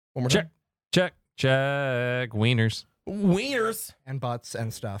One more Check, time. check. Wieners. Wieners. And butts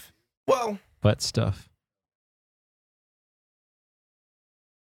and stuff. Well, Butt stuff.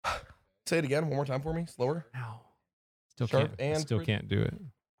 say it again one more time for me. Slower. Ow. Still Sharp can't. and Still pretty. can't do it.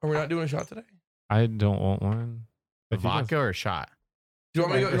 Are we not doing a shot today? I don't want one. A If you vodka or a shot? Do you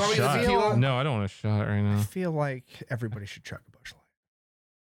want me to get shot. the tequila? No, I don't want a shot right I now. feel like everybody should chug a Busch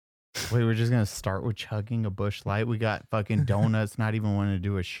Light. Wait, we're just gonna start with chugging a Busch Light. We got fucking donuts. Not even wanting to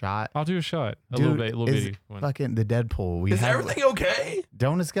do a shot. I'll do a shot. A Dude, little is bitty one. Fucking the Deadpool. We Is have everything okay?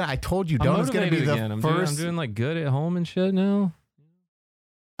 donuts. I told you, I'm donuts gonna be motivated the again. I'm first. doing like good at home and shit now.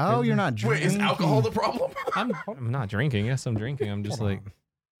 Oh, you're not Wait, drinking. is alcohol the problem? I'm not drinking. Yes, I'm drinking. I'm just Hold like,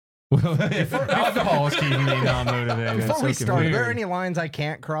 on. well, if alcohol is keeping me not motivated. Before I'm we so start, are there confused. any lines I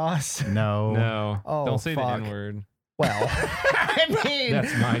can't cross? No. No. Oh, Don't say fuck. the N word. Well, I mean,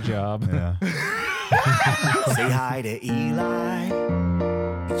 That's my job. Yeah. Say hi to Eli.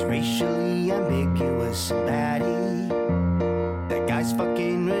 It's racially ambiguous and batty. That guy's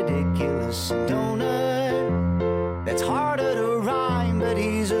fucking ridiculous. Donut. That's harder to rhyme, but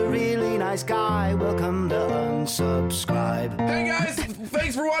he's a really nice guy. Welcome to Unsubscribe. Hey guys,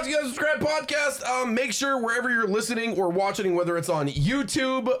 thanks for watching the Unsubscribe podcast. Make sure wherever you're listening or watching, whether it's on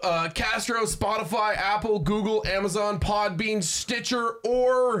YouTube, Castro, Spotify, Apple, Google, Amazon, Podbean, Stitcher,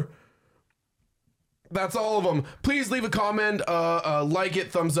 or that's all of them. Please leave a comment, like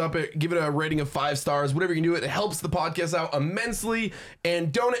it, thumbs up it, give it a rating of 5 stars, whatever you can do. It helps the podcast out immensely.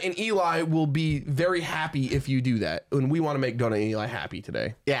 And Donut and Eli will be very happy if you do that. And we want to make Donut and Eli happy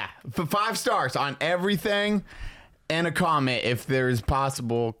today. Yeah. For 5 stars on everything, and a comment if there is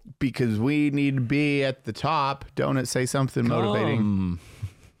possible, because we need to be at the top. Don't say something motivating,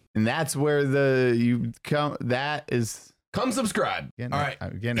 and that's where you come. That is. Come subscribe. Again, All right.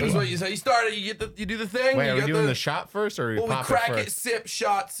 again, That's what you say. You started. You do the thing. Wait, you are we got doing the shot first or Well, we pop crack it it, first? sip,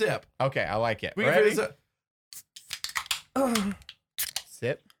 shot, sip. Okay, I like it. We can Ready? figure this out.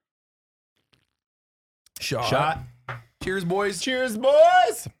 Sip. Shot. Cheers, boys. Cheers,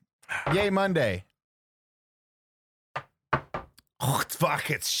 boys. Yay, Monday. Oh, it's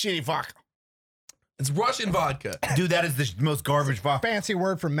vodka. It's shitty vodka. It's Russian vodka. Dude, that is the most garbage vodka. fancy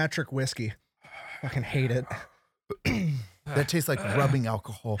word for metric whiskey. Fucking hate it. That tastes like rubbing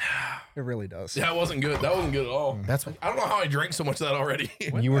alcohol. It really does. That wasn't good. That wasn't good at all. That's I don't know how I drank so much of that already.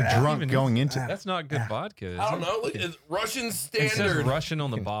 you were drunk even going into that. That's not good vodka. Is I don't it? know. Look, it's Russian It says standard. Russian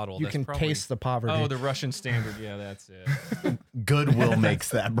on the bottle. You That's can probably- taste the poverty. Oh, the Russian standard. Yeah, that's it. Goodwill makes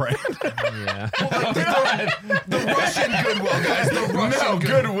that brand. Yeah. The Russian Goodwill, guys. The Russian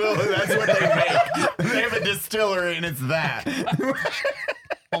Goodwill. That's what they make. They have a distillery, and it's that.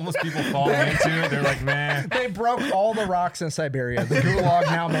 Homeless people fall into it. They're like, man. They broke all the rocks in Siberia. The gulag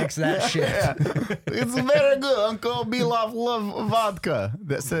now makes that shit. It's very good. Uncle Bilov love vodka.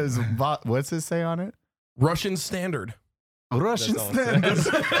 That says, what's it say on it? Russian standard. Russian That's all it standard.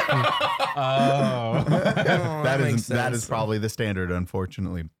 says. Oh. that is probably the standard,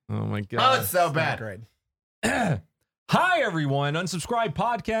 unfortunately. Oh my Oh, god. it's so Not bad. great. Hi everyone, Unsubscribed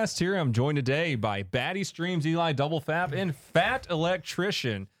Podcast here. I'm joined today by Batty Streams, Eli Double Fap, and Fat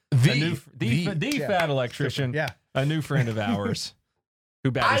Electrician. The yeah. Fat Electrician. Yeah. A new friend of ours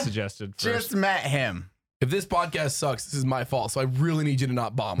who Batty suggested first. Just met him. If this podcast sucks, this is my fault. So I really need you to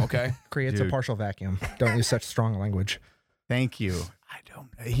not bomb, okay? Creates Dude. a partial vacuum. Don't use such strong language. Thank you.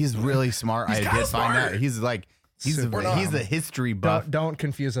 He's really smart. He's I kinda did find smart. out. He's like, he's Super a dumb. history buff. Don't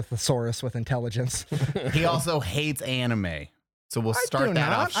confuse a thesaurus with intelligence. He also hates anime. So we'll I start do that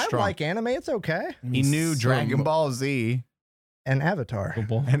not. off I strong. like anime. It's okay. He knew Dragon Ball Z And Avatar.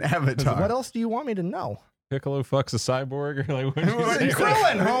 and Avatar. What else do you want me to know? Piccolo fucks a cyborg, or like what do you It's say?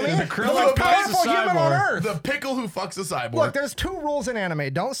 Krillin, homie. The The Krillin most fucks a powerful human on cyborg. earth. The pickle who fucks a cyborg. Look, there's 2 rules in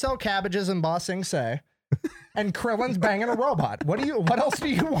anime. Don't sell cabbages in Ba Sing Se. And Krillin's banging a robot. What else do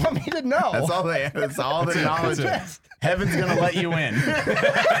you want me to know? That's all the knowledge. Heaven's gonna let you in.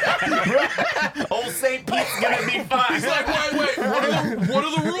 Old St. Pete's gonna be fine. He's like, wait, what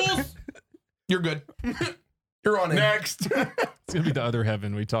are the rules? You're good. You're on it. Next. It's gonna be the other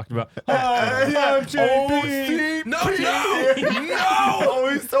heaven we talked about. No.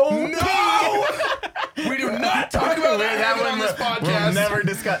 We do not talk about that on this podcast. We'll never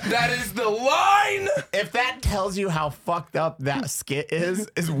discuss. That is the line. If that tells you how fucked up that skit is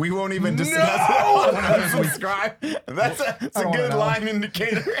we won't even discuss No! it on Unsubscribe. That's a wanna good know. line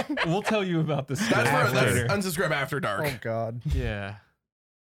indicator. We'll tell you about this That's later. unsubscribe after dark. Oh, God. Yeah.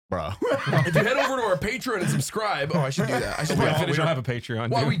 Bro. If you head over to our Patreon and subscribe, I should do that. I should We probably don't finish it. have a Patreon.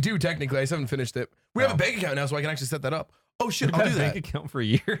 Well, dude. we do technically. I just haven't finished it. We have a bank account now, so I can actually set that up. Oh shit, I'll Had do a bank that. account for a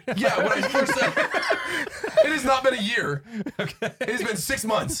year. Yeah, when I first said it has not been a year. Okay. It has been 6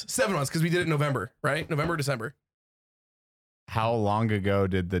 months, 7 months, because we did it in November, right? November, December. How long ago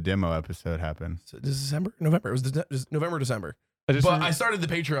did the demo episode happen? So December? November. It was November, December. But I started the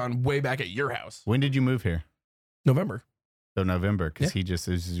Patreon way back at your house. When did you move here? November. So November, because Yeah. this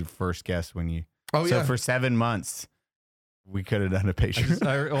is your first guest when you. Oh, so yeah. for 7 months, we could have done a Patreon.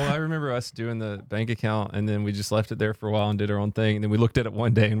 I remember us doing the bank account, and then we just left it there for a while and did our own thing. And then we looked at it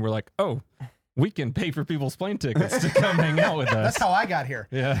one day, and we're like, "Oh, we can pay for people's plane tickets to come hang out with us." That's how I got here.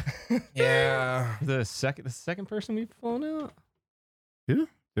 Yeah. Yeah. The second person we've flown out. 2,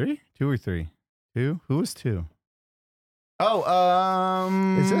 3, 2 or 3, 2. Who was 2?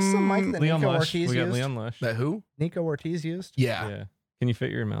 Oh, Is this the mic that Leon Nico Lush. Ortiz We got used? Leon Lush. That who? Nico Ortiz used? Yeah. Yeah. Can you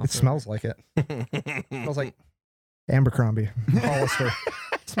fit your mouth? It smells like it. It smells like Abercrombie, Hollister.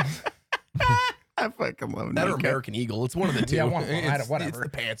 I fucking love That or Nico. American Eagle. It's one of the two. Yeah, one- It's whatever. the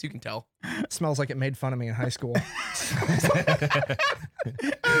pants. You can tell. It smells like it made fun of me in high school. This is gonna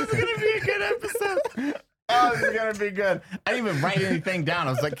be a good episode. Oh, this is gonna be good. I didn't even write anything down.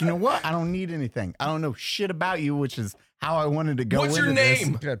 I was like, you know what? I don't need anything. I don't know shit about you, which is how I wanted to go. What's your into this.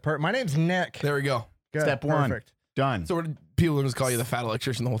 name? Good. My name's Nick. There we go. Good. Step 1. Perfect. Done. So people will just call you the Fat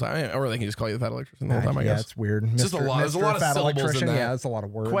Electrician the whole time, or they can just call you the Fat Electrician the whole time. I Yeah, guess. it's weird. It's just a lot- there's a lot of Fat syllables in Electrician, that. Yeah, it's a lot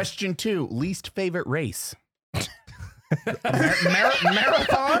of words. Question 2: least favorite race.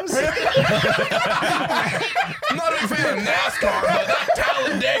 Marathons? I'm not a big fan of NASCAR, but that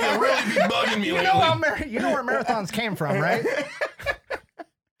Talladega really be bugging me You lately. know, you know where marathons came from, right?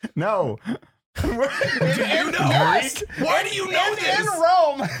 No. Do you know? Greek? Why do you know this? In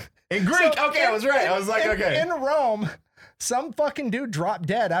Rome. In Greek. Okay, I was right. I was like, okay. In Rome, some fucking dude dropped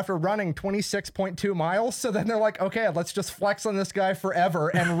dead after running 26.2 miles. So then they're like, okay, let's just flex on this guy forever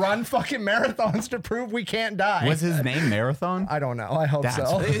and run fucking marathons to prove we can't die. Was his name Marathon? I don't know. I hope That's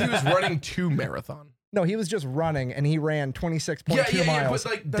so. He was running 2 marathon. No, he was just running and he ran 26.2 miles. but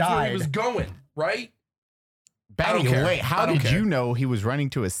like that's where he was going, right? I don't Betty, care. wait, how I don't did care. you know he was running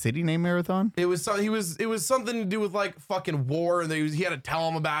to a city named Marathon? It was it was something to do with like fucking war, and he had to tell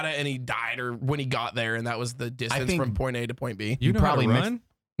him about it, and he died or when he got there, and that was the distance think- from point A to point B. You know probably how to mixed- run?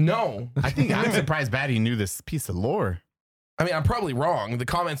 No, I think I'm surprised Batty knew this piece of lore. I mean I'm probably wrong. The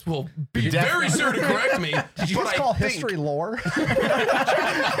comments will be Def- very sure to correct me. Did you but just I call think- history lore?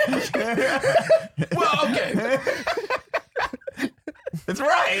 Well, okay, That's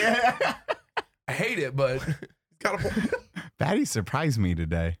right. I hate it, but it's got a point. Batty surprised me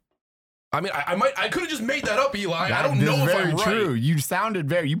today. I mean, I could have just made that up, Eli. I That don't is know if very I'm true. right. You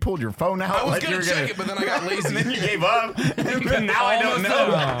sounded you pulled your phone out. I was like gonna you were check it, but then I got lazy. and then you gave up. And now I don't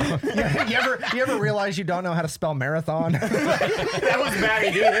Almost know. you ever realize you don't know how to spell marathon? That was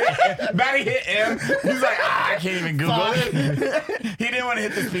Batty, dude. Batty hit M. He's like, I can't even Google it. He didn't want to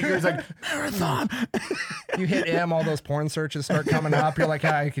hit the speaker. He's like, Marathon. You hit M, all those porn searches start coming up. You're like,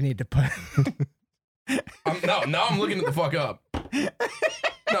 I need to put. Now I'm looking at the fuck up.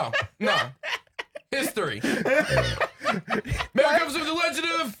 No. History. Man comes with the legend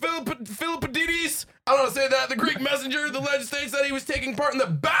of Philippides. I don't know how to say that. The Greek messenger. The legend states that he was taking part in the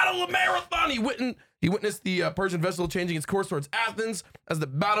Battle of Marathon. He witnessed the Persian vessel changing its course towards Athens as the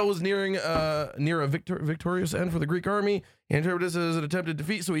battle was nearing near a victorious end for the Greek army. He interpreted this as an attempted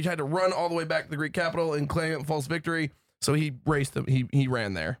defeat, so he had to run all the way back to the Greek capital and claim a false victory. So he raced them. He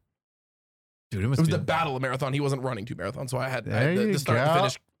ran there. Dude, It was the Battle of Marathon. He wasn't running 2 marathons, so I had There the you start go. and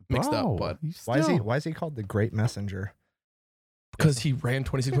finish mixed Bro, up. But you Why is he called the Great Messenger? because he ran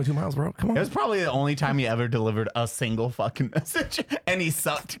 26.2 miles, bro. Come It on. was probably the only time he ever delivered a single fucking message, and he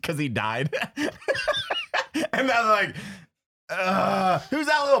sucked because he died. And I'm like, who's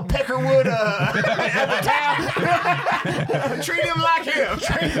that little Peckerwood at the town? Treat him like him.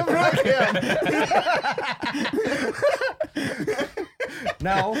 Treat him like him.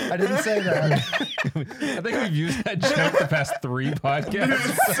 No, I didn't say that. I think we've used that joke the past 3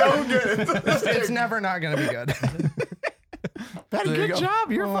 podcasts. It's so good. It's never not going to be good. Batty, There you good go.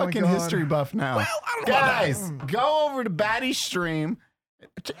 job. You're Oh a my fucking God. history buff now. I don't know about Guys, go over to Batty's stream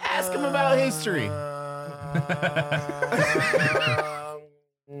to ask him about history.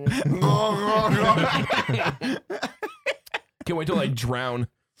 Can't wait till I drown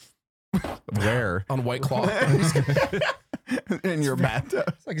Where? on White Claw. In your bathtub.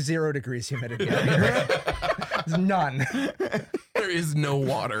 It's like 0 degrees humidity out here. There's none There is no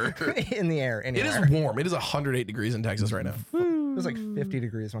water. in the air It anywhere. is warm. It is 108 degrees in Texas right now. It was like 50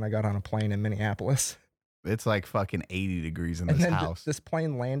 degrees when I got on a plane in Minneapolis. It's like fucking 80 degrees in And this then house. this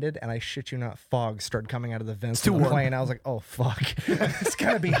plane landed, and I shit you not, fog started coming out of the vents too of the warm. plane. I was like, oh, fuck. It's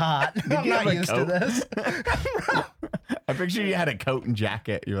going to be hot. I'm you have not a used to coat? this. I picture you had a coat and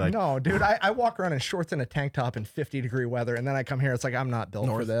jacket. You're like, No, dude, I walk around in shorts and a tank top in 50-degree weather, and then I come here. It's like I'm not built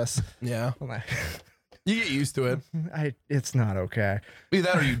for this. Yeah. I'm like, You get used to it. it's not okay. Either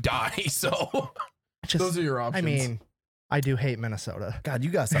that or you die. So those are your options. I mean, I do hate Minnesota. God, you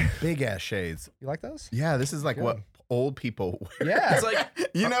got some big ass shades. You like those? Yeah, this is like what old people wear. Yeah. it's like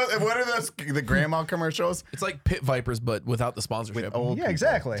you know, what are those, the grandma commercials? it's like Pit Vipers, but without the sponsorship. With old Yeah,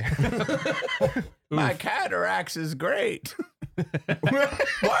 exactly. My cataracts is great. Why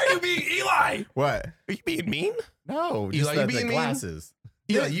are you being Eli? What? Are you being mean? No, just Eli, you the being mean? glasses.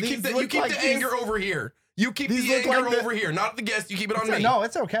 Eli, These you keep the, look you keep like the these- anger over here. You keep These the look anger like the- over here, not the guest. You keep it on me. No,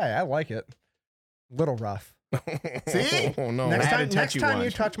 it's okay. I like it. Little rough. See? Oh no. Next I had time, to touch you you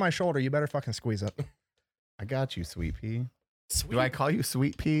once. touch my shoulder, you better fucking squeeze it. I got you, Sweet Pea. Sweet. Do I call you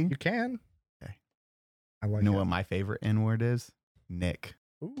Sweet Pea? You can. Okay. I like You know it. what my favorite N word is? Nick.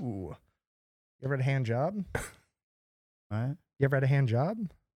 Ooh. You ever had a hand job? What? You ever had a hand job?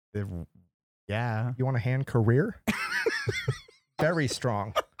 Yeah. You want a hand career? Very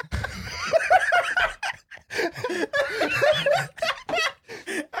strong.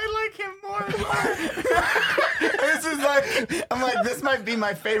 I like him more and more. This is like, I'm like, this might be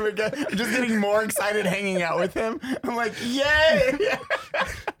my favorite guy. I'm just getting more excited hanging out with him. I'm like, yay!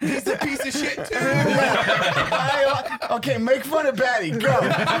 He's a piece of shit too. Okay, make fun of Batty. Go. Go.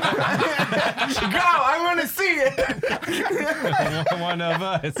 I want to see it. One of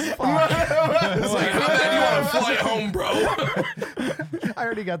us. It's like, how bad you want to fly home, bro? I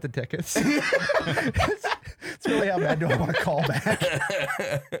already got the tickets. It's really how bad do I want to call back?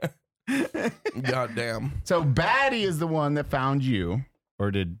 God damn. So Batty is the one that found you,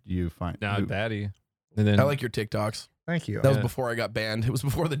 or did you find? No, who- Batty. And then I like your TikToks. Thank you. That was Yeah. before I got banned. It was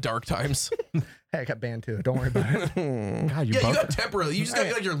before the dark times. Hey, I got banned too. Don't worry about it. God, you Yeah, you both. got temporarily. You just got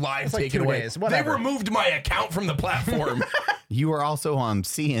like your live It's like taken 2 away. days, They whatever. removed my account from the platform. You were also on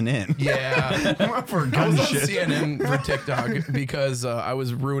CNN. Yeah. For I gun was on shit. CNN for TikTok because I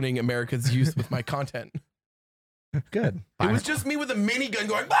was ruining America's youth with my content. Good. It was just me with a minigun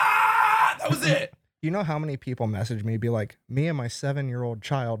going, ah! That was it. You know how many people message me, be like, me and my 7-year-old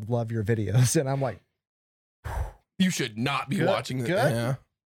child love your videos. And I'm like, You should not be Good- watching this. good? Yeah.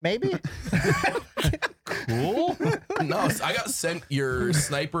 maybe? Cool. No, I got sent your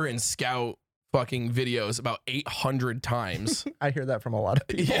sniper and scout fucking videos about 800 times. I hear that from a lot of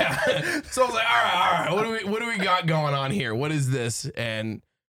people. Yeah. So I was like, all right. What do we got going on here? What is this? And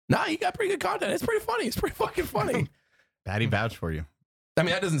nah, you got pretty good content. It's pretty funny. It's pretty fucking funny. Batty vouched for you. I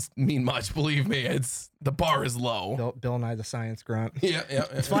mean, that doesn't mean much. Believe me, the bar is low. Bill Nye the Science Grunt. Yeah.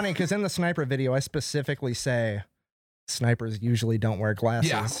 It's funny because in the sniper video, I specifically say snipers usually don't wear glasses,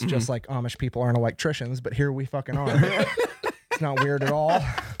 Yeah. just like Amish people aren't electricians, but here we fucking are. It's not weird at all.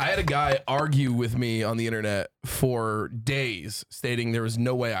 I had a guy argue with me on the internet for days, stating there was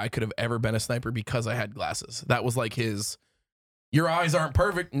no way I could have ever been a sniper because I had glasses. That was like his. Your eyes aren't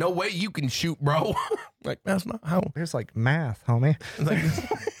perfect. No way you can shoot, bro. Like, that's not how. There's like math, homie.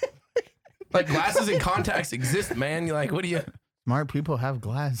 Like glasses and contacts exist, man. You're like, what do you? Smart people have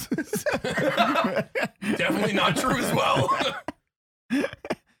glasses. Definitely not true as well.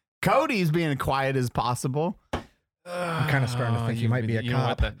 Cody's being quiet as possible. I'm kind of starting to think you might be a you know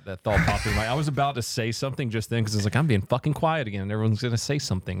what? cop. That thought popped in my. I was about to say something just then because it's like I'm being fucking quiet again. And everyone's gonna say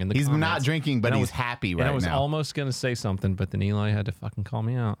something in the He's comments. not drinking, but And I he's was- happy And I right was now. almost gonna say something, but then Eli had to fucking call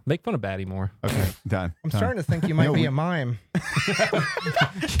me out. Make fun of Batty more. Okay, done. I'm starting to think you might No, be we- a mime.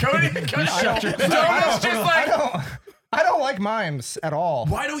 Cody, I don't like mimes at all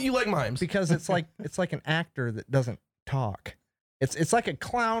why don't you like mimes? because it's like an actor that doesn't talk. It's like a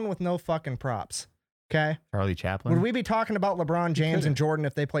clown with no fucking props. Okay. Charlie Chaplin. Would we be talking about LeBron James and Jordan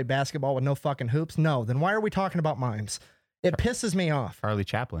if they played basketball with no fucking hoops? No. Then why are we talking about mimes? It pisses me off. Charlie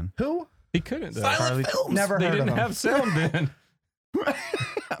Chaplin. Who? He couldn't. Though. Silent films. Never They heard didn't of him. have sound then.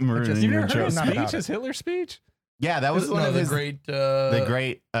 I'm ruining You your never heard joke. his Not about speech? it. His Hitler speech? Yeah, that was one of the his great, the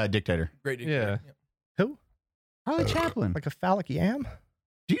great dictator. great. Yeah. Who? Charlie Chaplin. Like a phallic yam?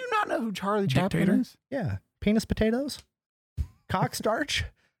 Do you not know who Charlie Chaplin Dictator? is? Yeah. Penis potatoes? Cock starch?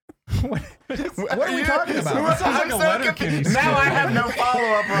 What are we talking about? I'm sounds like a so Letterkenny confused. skit. Now I have no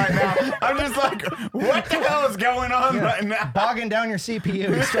follow-up right now. I'm just like, what the hell is going on right now? Bogging down your CPU.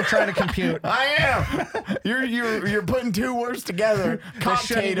 You're still trying to compute. I am. You're putting two words together.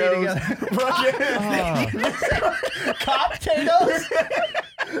 shouldn't be Cocktails. Cop potatoes?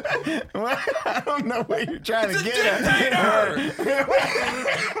 I don't know what you're trying to get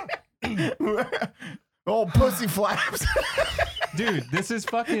at. Old pussy flaps. Dude, this is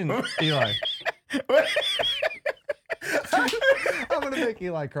fucking Eli. I'm gonna make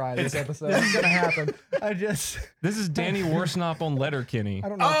Eli cry this episode. It's gonna happen. This is Danny Worsnop on Letterkenny. I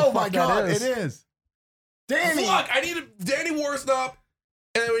don't know. Oh what the my fuck God, that is. it is. Danny. Fuck, I need a Danny Warsnop.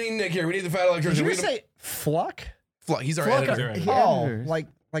 And then we need Nick here. We need the Fat Did Electrician. you We need say Fluck? Fluck. He's our Fluck? editor. Oh, like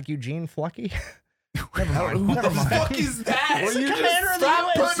Eugene Flucky? Never mind. What Never the mind. fuck is that? He's the commander of the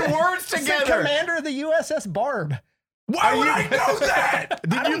Stop USS. putting words He's the together. commander of the USS Barb. Why would I know that?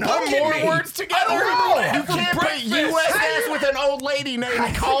 Did you know. put more words together? You can't put USS with an old lady name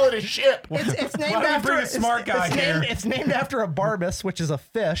and call it a ship. It's named Why don't we after bring a smart guy it's here? It's named after a barbus, which is a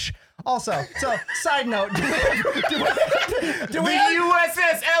fish. Also, so side note, do we have,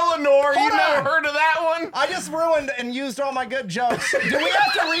 USS Eleanor. Hold You never on. heard of that one? I just ruined and used all my good jokes. Do we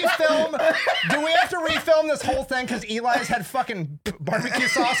have to refilm? Do we have to refilm this whole thing because Eli's had fucking barbecue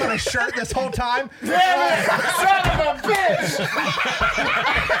sauce on his shirt this whole time? Damn it! Son of a bitch!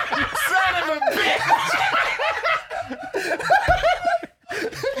 Son of a bitch!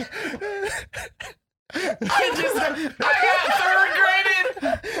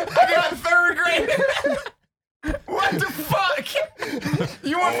 I got third graded. What the fuck?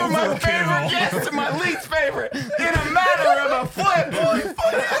 You went from my favorite guest to my least favorite in a matter of a flip. Holy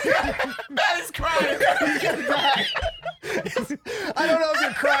fuck. That is crying. I don't know if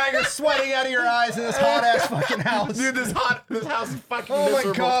you're crying or sweating out of your eyes in this hot ass fucking house. Dude, this house is fucking Oh my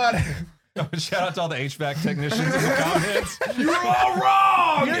miserable. god. Shout out to all the HVAC technicians in the comments. You're all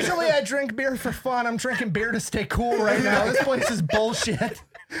wrong. Usually I drink beer for fun. I'm drinking beer to stay cool right now. This place is bullshit.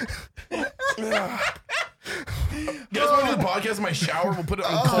 You guys want to do the podcast in my shower? We'll put it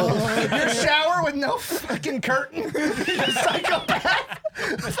on cold. Your shower with no fucking curtain. You psychopath.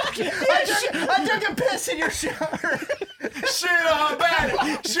 I took a piss in your shower. Shit on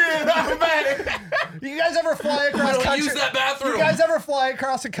back. Shit on back. You guys ever fly We across don't country? use that bathroom. You guys ever fly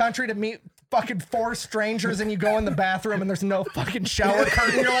across the country to meet fucking 4 strangers and you go in the bathroom and there's no fucking shower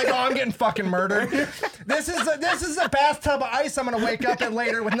curtain? You're like, oh, I'm getting fucking murdered. This is a bathtub of ice I'm gonna wake up in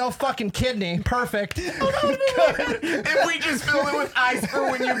later with no fucking kidney. Perfect. Good. If we just fill it with ice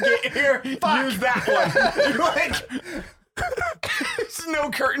for when you get here, use that one. You're like, there's no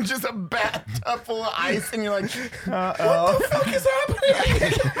curtain, just a bathtub full of ice, and you're like, What the fuck is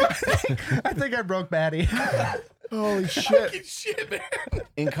happening? I think I broke Batty. holy shit. Fucking shit, man.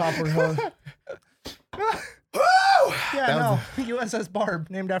 Incomprehensible. Yeah, no. USS Barb,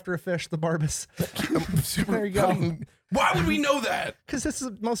 named after a fish, the Barbus. There you go. Why would we know that? Because this is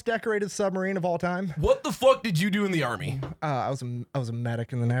the most decorated submarine of all time. What the fuck did you do in the army? I was a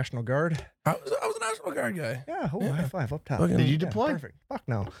medic in the National Guard. I was a National Guard guy. Yeah, high five up top. Fucking- Did you Yeah, deploy? perfect. Fuck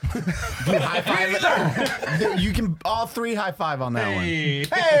no. You high five. You can all 3 high five on that one.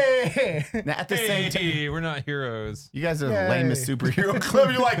 Hey! Now, at the same time, Hey, we're not heroes. you guys are the Yay. lamest superhero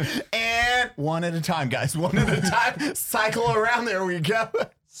club. You're like, and one at a time, guys. One at a time. Cycle around. There we go.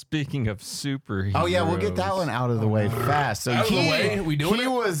 Speaking of superheroes. Oh yeah, we'll get that one out of the way fast. So Out of the way? We doing he it?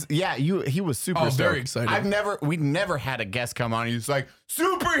 was he was super Oh, stoked. very excited. We never had a guest come on. He was like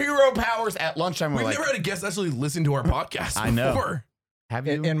superhero powers at lunchtime. We're We've like, never had a guest actually listen to our podcast I know. before. have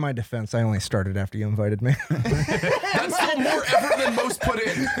you? In my defense, I only started after you invited me. That's still more effort than most put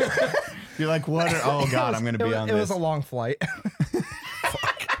in. You're like, what? Oh god, I'm gonna be on It this. was a long flight.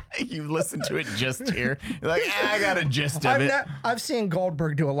 You listened to it just here. You're like, I got a gist of it. I've seen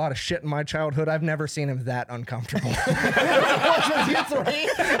Goldberg do a lot of shit in my childhood. I've never seen him that uncomfortable.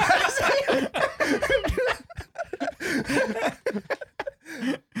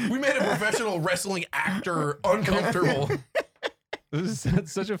 We made a professional wrestling actor uncomfortable. This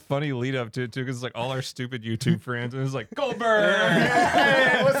is such a funny lead up to it too, because it's like all our stupid YouTube friends, and it's like Goldberg.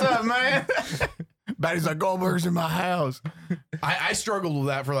 Hey, what's up, man? Batty's like, Goldberg's in my house. I struggled with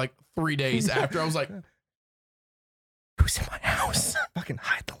that for like 3 days after. I was like, who's in my house? Fucking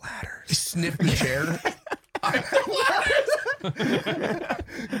hide the ladders. He sniffed the chair.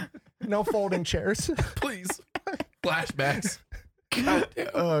 No folding chairs. Please. Flashbacks.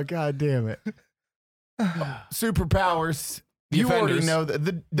 Oh god damn it. Superpowers. The You already offenders. know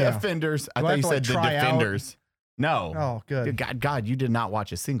the Yeah. offenders. I Do I thought you have to, said the try out? defenders. No. Oh, good. God, you did not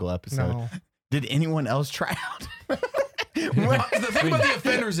watch a single episode. No. Did anyone else try out? The thing about the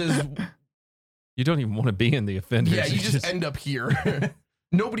offenders is, You don't even want to be in the offenders. yeah, you It's just end up here.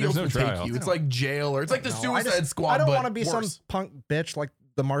 Nobody There's else no will take tryouts. you. It's like jail, or it's like the No, I Suicide Squad. I don't but want to be some worse. punk bitch like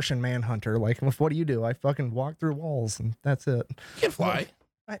the Martian Manhunter. Like, what do? I fucking walk through walls and that's it. You can fly.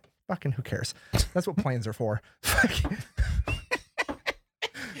 Fucking who cares? That's what planes are for.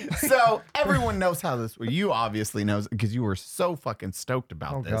 So everyone knows how this. You obviously knows because you were so fucking stoked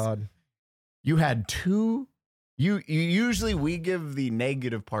about Oh this. God. You had 2. You usually we give the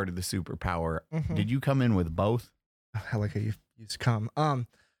negative part of the superpower. Mhm. Did you come in with both? I like how you use cum.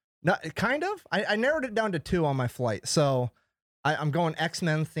 Not kind of. I narrowed it down to 2 on my flight. So I'm going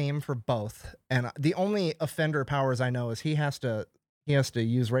X-Men theme for both. And the only offender powers I know is he has to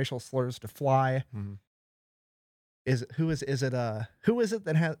use racial slurs to fly. Mm-hmm. Who is it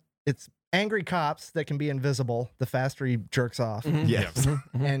that has it's angry cops that can be invisible the faster he jerks off. Yes.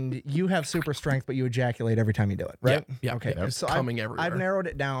 And you have super strength, but you ejaculate every time you do it, right? Yeah. Okay. Yep. So Coming everywhere. I've narrowed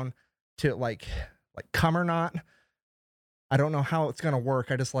it down to like cum or not. I don't know how it's gonna work.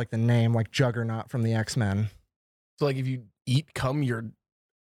 I just like the name, like Juggernaut from the X-Men. So like if you eat cum, you're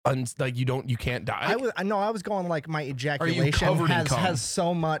you can't die. I was going like my ejaculation covered in cum? has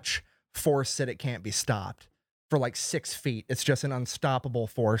so much force that it can't be stopped for like 6 feet. It's just an unstoppable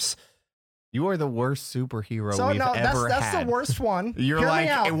force. You are the worst superhero So we've no, ever that's had. the worst one. You're Hear me like,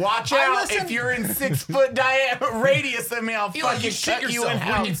 out. hey, watch I out! listen- If you're in 6 foot radius of me, I'll Feel like fucking you shit cut you in yourself.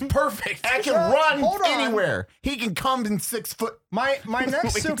 half. It's perfect. I can Sir, run hold on. anywhere. He can come in 6 foot. My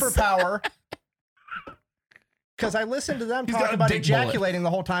next Wings. superpower, because I listened to them He's talk got a about dick bullet. ejaculating the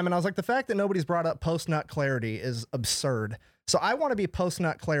whole time, and I was like, the fact that nobody's brought up post-nut clarity is absurd. So I want to be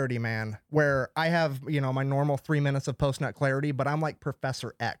post-nut clarity man, where I have, my normal 3 minutes of post-nut clarity, but I'm like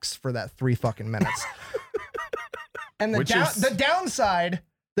Professor X for that 3 fucking minutes. And the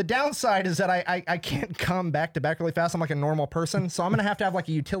downside is that I can't come back to back really fast. I'm like a normal person. So I'm going to have like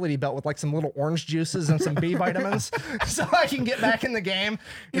a utility belt with like some little orange juices and some B vitamins so I can get back in the game.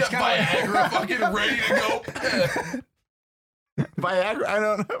 You got Viagra fucking ready to go. Viagra, I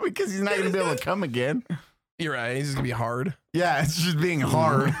don't know, because he's not going to be able to come again. You're right. He's just going to be hard. Yeah, it's just being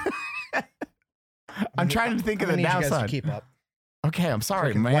hard. I'm trying to think of the need you guys to downside. keep up. Okay, I'm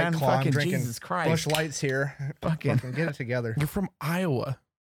sorry, Drinking man. White Claw, I'm Fucking drinking Jesus Christ. Bush Lights here. Fucking, Get it together. You're from Iowa.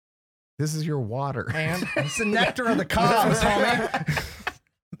 this is your water. And it's the nectar of the cosmos, homie.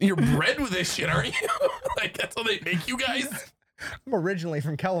 You're bred with this shit, aren't you? Like, that's how they make you guys? I'm originally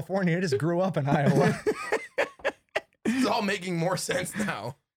from California. I just grew up in Iowa. It's all making more sense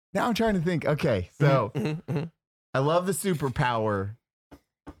now. Now I'm trying to think. Okay, so I love the superpower.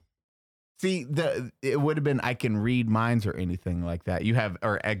 See, it would have been I can read minds or anything like that. You have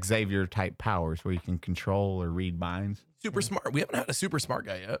or Xavier type powers where you can control or read minds. Super smart. We haven't had a super smart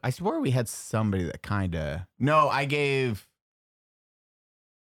guy yet. I swear we had somebody that kind of. No, I gave.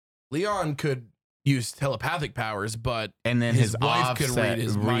 Leon could use telepathic powers, but And then his his wife could offset read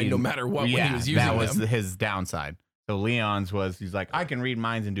his mind no matter what when he was using that was them. his downside. So Leon's was he's like, I can read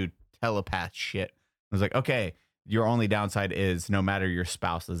minds and do telepath shit. I was like, okay, your only downside is no matter your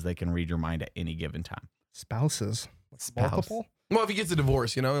spouses, they can read your mind at any given time. Spouses. Spouse. Multiple? Well, if he gets a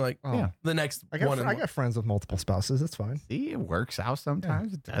divorce, like Oh. Yeah. the next I one. got friends with multiple spouses. That's fine. See, it works out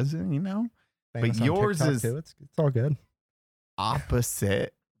sometimes. It doesn't, Famous on yours TikTok, is- too. It's all good.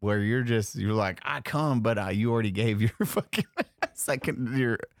 Opposite, where you're like, I come, but you already gave your fucking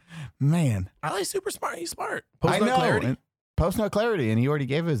man. I like super smart. He's smart. I Post-nut know. clarity. Post-nut clarity, and he already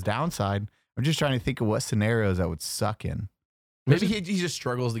gave his downside. I'm just trying to think of what scenarios I would suck in. Maybe he just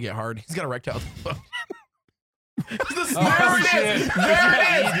struggles to get hard. He's got erectile. The Oh, shit.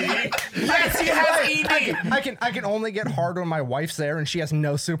 There it is. Yes, he has ED. I can only get hard when my wife's there and she has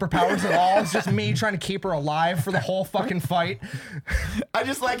no superpowers at all. It's just me trying to keep her alive for the whole fucking fight. I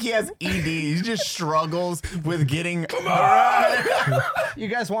just like he has ED. He just struggles with getting. You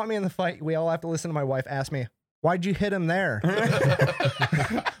guys want me in the fight? We all have to listen to my wife ask me, why'd you hit him there?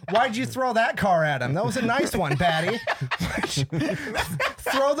 Why'd you throw that car at him? That was a nice one, Patty.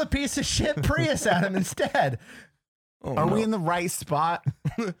 Throw the piece of shit Prius at him instead. Oh, Are no. we in the right spot?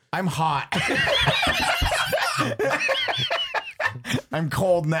 I'm hot. I'm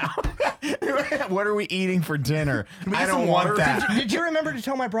cold now. What are we eating for dinner? we I get don't some want water? that. Did you remember to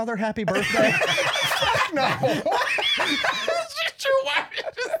tell my brother happy birthday? No.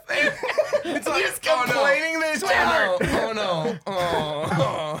 It's like He's complaining this dinner. Oh no!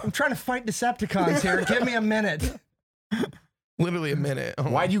 Oh. I'm trying to fight Decepticons here. Give me a minute. Literally a minute. Oh.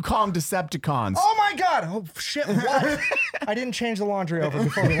 Why'd you call them Decepticons? Oh my god! Oh shit! What? I didn't change the laundry over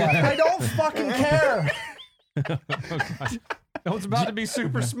before we left. I don't fucking care. No, it's about to be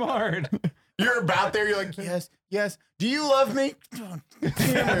super smart. You're about there. You're like, yes, yes. Do you love me? Damn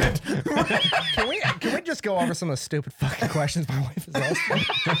it. Can we just go over some of the stupid fucking questions my wife is asking?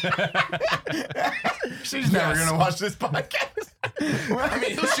 She's never gonna watch this podcast. I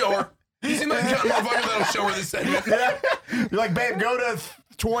mean, he'll show her. You seem like the kind of motherfucker that'll show her this segment. You're like, babe, go to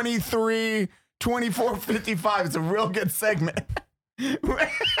 23, 24, 55. It's a real good segment.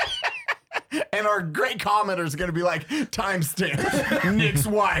 And our great commenter is going to be like, timestamp, Nick's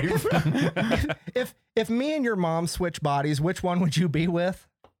wife. If me and your mom switch bodies, which one would you be with?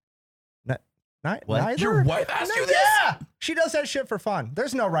 Neither? Your wife asked you this? Yeah, she does that shit for fun.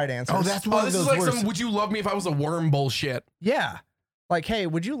 There's no right answer. Oh, that's one Oh, of this is those like worst. some would you love me if I was a worm bullshit. Yeah. Like, hey,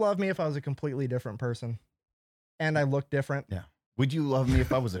 would you love me if I was a completely different person? And I look different? Yeah. Would you love me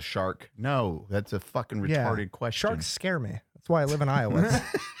if I was a shark? No, that's a fucking Yeah. retarded question. Sharks scare me. That's why I live in Iowa.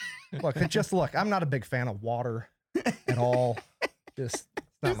 Look, I'm not a big fan of water at all. Just, it's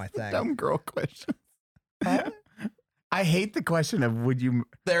not my thing. Dumb girl question. I hate the question of would you.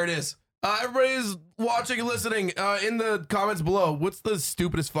 There it is. Everybody's watching and listening. In the comments below, what's the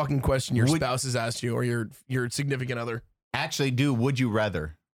stupidest fucking question your spouse has asked you or your significant other? Actually do would you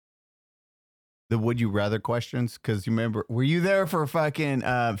rather. The would you rather questions, because you remember, were you there for fucking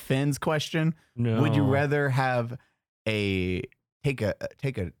Finn's question? No. Would you rather have take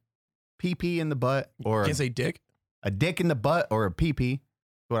a pee pee in the butt, or Can't say dick. a dick in the butt, or a pee pee?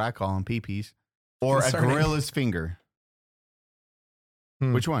 What I call them, pee pees, or Concerning. a gorilla's finger?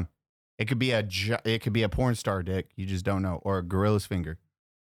 Hmm. Which one? It could be a porn star dick, you just don't know, or a gorilla's finger.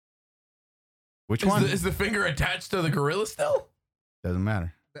 Which one? Is the finger attached to the gorilla still? Doesn't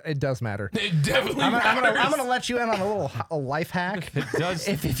matter. It does matter. It definitely I'm matters. gonna let you in on a life hack. It does.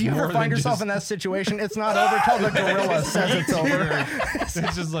 If you more ever find than yourself just- in that situation, it's not over till the gorilla says it's over.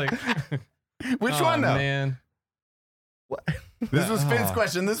 It's just like, Which oh, one though? man. This was Finn's Oh.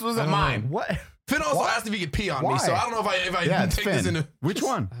 question. This I wasn't don't know. mine. What? Finn also What? asked if he could pee on Why? me, so I don't know if I Yeah, it's take this Finn. into. Which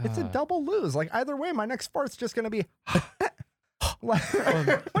one? It's a double lose. Like either way, my next fart's just gonna be. Like,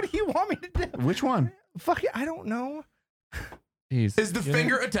 what do you want me to do? Which one? Fuck it, I don't know. Jeez. Is the You know-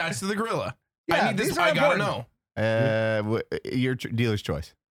 finger attached to the gorilla? Yeah, I need this. these are I gotta important. know. Your dealer's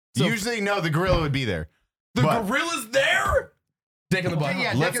choice. So- Usually, no, the gorilla would be there. The But- gorilla's there. Dick in the butt.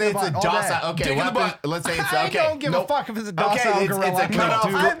 Yeah, Let's dick in say the it's a butt, all day. docile. Okay, Dick in the butt. let's say it's I okay. don't give Nope. a fuck if it's a docile Okay, gorilla. it's a cut off.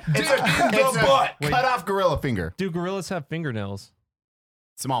 Dick in It's the a butt. cut off gorilla finger. Do gorillas have fingernails?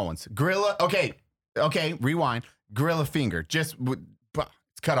 Small ones. Gorilla. Okay. Rewind. Gorilla finger. Just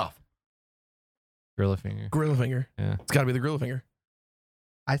it's cut off. Gorilla finger. Gorilla finger. Yeah. It's got to be the gorilla finger.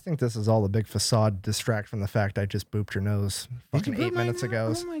 I think this is all a big facade distract from the fact I just booped your nose fucking 8 minutes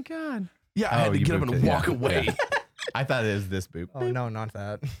ago. Oh my god. Yeah, I had Oh, to you get up booped and it, walk yeah. away. I thought it was this boop. Oh no, not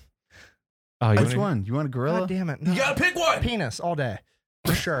that. Oh, you Which wanna- one? You want a gorilla? God damn it. No. You gotta pick one. Penis all day.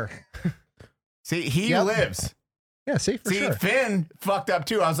 For sure. See, he Yep. lives. Yeah, see, for See, sure. Finn fucked up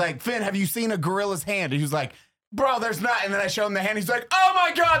too. I was like, Finn, have you seen a gorilla's hand? And he was like, bro, there's not. And then I showed him the hand. He's like, oh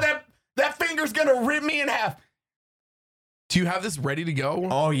my God, that finger's gonna rip me in half. Do you have this ready to go?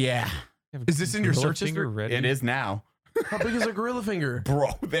 Oh yeah. Is this in your Gorilla search finger history? ready? It is now. How big is a gorilla finger? Bro,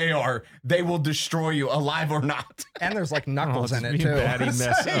 they will destroy you alive or not. And there's like knuckles Oh, in it's it me too. batty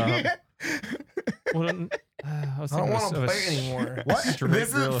mess So, up. Well, I was I don't thinking want of to a play anymore. What? straight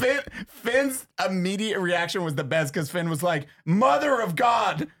This gorilla. is Finn's immediate reaction was the best because Finn was like, mother of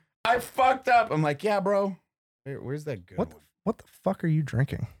God, I fucked up. I'm like, yeah, bro. Where's that good? What the fuck are you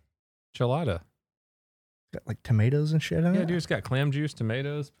drinking? Enchilada. Got like tomatoes and shit in Yeah, it? dude, it's got clam juice,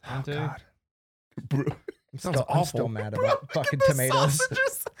 tomatoes, Oh, pante. God. Bro. I'm Sounds still, I'm awful. still mad about fucking The tomatoes.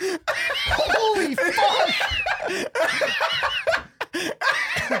 sausages. Holy fuck!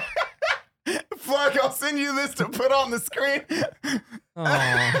 Fuck, I'll send you this to put on the screen. Oh,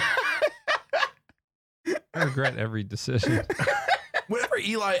 I regret every decision. Whenever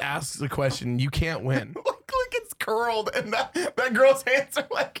Eli asks a question, you can't win. Look, it's curled, and that girl's hands are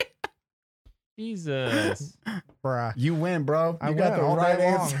like. Jesus. Bruh. You win, bro. I You got win the all right day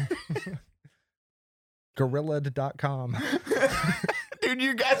answer. long. Gorilla.com. Dude,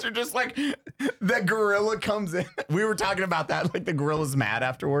 you guys are just like, the gorilla comes in. We were talking about that, like the gorilla's mad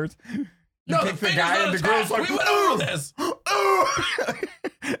afterwards. You No, kick the the guy, and the gorilla's like, we went over this. "Ooh."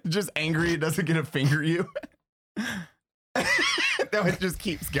 Just angry it doesn't get to finger you. No, it just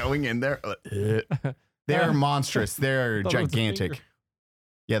keeps going in there. They're monstrous. They're Thought it was a gigantic. finger.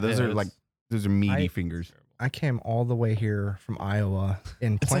 Yeah, those Yeah, are like, it's- those are meaty fingers. I came all the way here from Iowa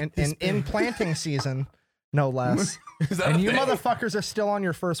in like this in planting season, no less. Is that And a you thing? motherfuckers are still on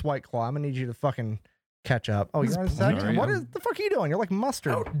your first White Claw. I'm gonna need you to fucking catch up. Oh, you're on the second? Sorry, What I'm- is the fuck are you doing? You're like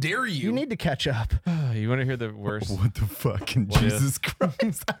mustard. How dare you? You need to catch up. You want to hear the worst? What the fucking What if? Jesus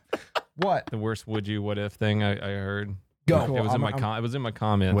Christ? What? The worst would you what if thing I heard? Go. It was in my it was in my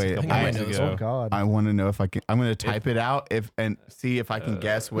comments Wait, a couple I weeks know this ago. Oh God. I want to know if I can. I'm going to type it out and see if I can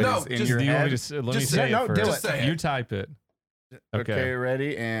guess what no, is in just your Do you want head. me to let me Just say no, it do first? it. Just say it. You type it. Okay.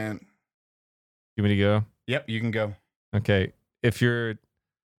 Ready? And You want me to go? yep, you can go. Okay. If you're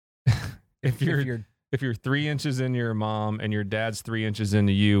if If you're 3 inches in your mom and your dad's 3 inches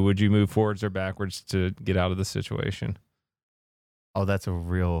into you, would you move forwards or backwards to get out of the situation? Oh, that's a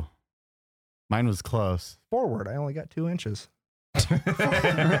real. Mine was close. forward, I only got 2 inches.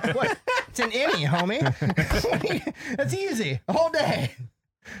 What? It's an innie, homie. That's easy. A whole day.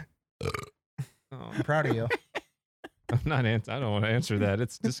 Oh, I'm proud of you. I'm not I don't want to answer that.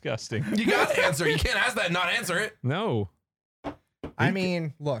 It's disgusting. You got to answer. You can't ask that and not answer it. No. I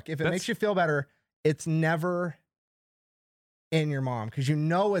mean, look, if it makes you feel better, it's never in your mom because you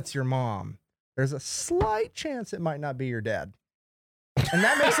know it's your mom. There's a slight chance it might not be your dad. And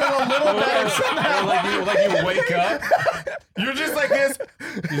that makes it a little better somehow. Like you wake up. You're just like this.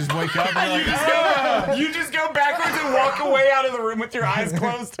 You just wake up and you're like, You just go backwards and walk away out of the room with your eyes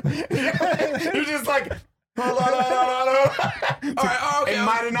closed. You're just like, hold on. All right, okay. It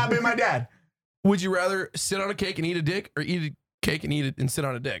might have not been my dad. Would you rather sit on a cake and eat a dick, or eat a cake and eat it and sit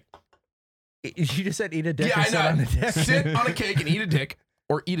on a dick? You just said eat a dick Yeah, and I sit know. on a dick. Sit on a cake and eat a dick,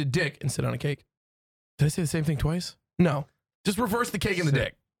 or eat a dick and sit on a cake. Did I say the same thing twice? No. Just reverse the cake and the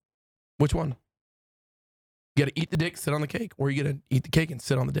dick. Which one? You got to eat the dick, sit on the cake, or you got to eat the cake and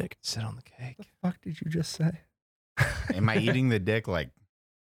sit on the dick. sit on the cake. What the fuck did you just say? Am I eating the dick like?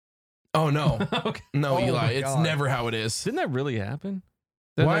 Oh no, Okay. no, Oh Eli, my it's God. never how it is. Didn't that really happen?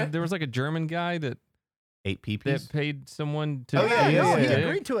 What? There was like a German guy that 8 peepees? paid someone to. Oh, yeah, eat No, his he dick.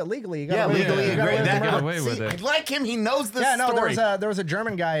 agreed to it legally. You Yeah, gotta legally you gotta agreed. live That the got murder. away with See, it. I like him. He knows this Yeah, no, story. there was a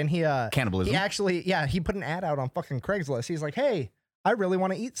German guy and he Cannibalism. actually he put an ad out on fucking Craigslist. He's like, hey, I really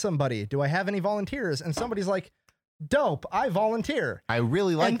want to eat somebody. Do I have any volunteers? And somebody's like, dope, I volunteer. I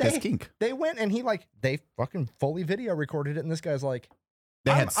really like And this kink. They went and they fucking fully video recorded it. And this guy's like,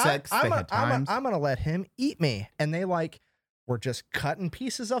 They had sex. They had times. I'm going to let him eat me. And they were just cutting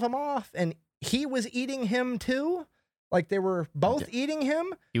pieces of him off. And he was eating him too. Like they were both eating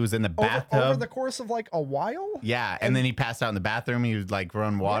him He was in the over bathtub. the course of like a while. Yeah, and then he passed out in the bathroom. He was like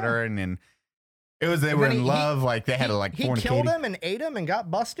run water, and then they And were then in love. Like they had to like he killed fornicate. him and ate him and got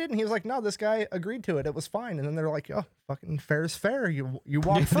busted. And he was like, no, this guy agreed to it. It was fine. And then they're like, oh, fucking fair is fair. You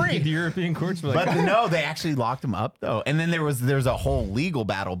walk The free. European courts were like, But no, they actually locked him up though. And then there's a whole legal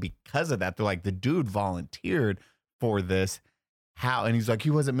battle because of that. They're like, the dude volunteered for this. How? And he's like,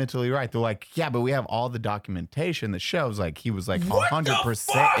 he wasn't mentally right. They're like, yeah, but we have all the documentation that shows like he was like What the 100%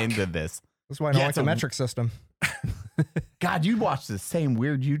 fuck? into this. That's why I don't Yeah, like it's the a- metric system. God, you watch the same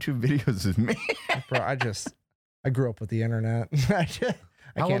weird YouTube videos as me. Bro, I grew up with the internet. I How old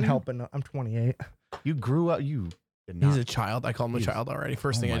are can't you? help but know. I'm 28. You grew up. You did He's not. a child. I call him a child already.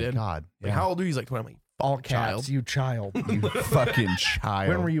 First Oh thing I my did. God. Like, Yeah. how old are you? He's like 20. I'm like, All caps, Child. you child. You fucking child.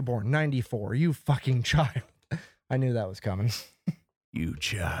 When were you born? 94. You fucking child. I knew that was coming. You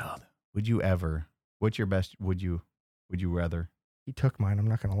child. Would you ever? What's your best? Would you rather? He took mine. I'm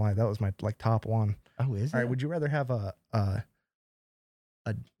not gonna lie. That was my top one. Oh, is All right. Would you rather have a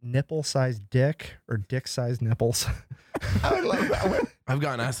nipple-sized dick or dick-sized nipples? I would love that one. I've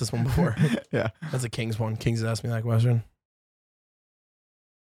gotten asked this one before. Yeah. That's a King's one. King's has asked me that question.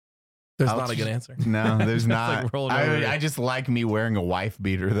 There's I'll not a good answer. No, there's not. like rolling over. I just like me wearing a wife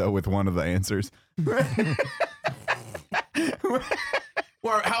beater though with one of the answers.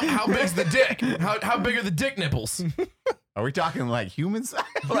 Or how big's the dick? How big are the dick nipples? Are we talking like human size?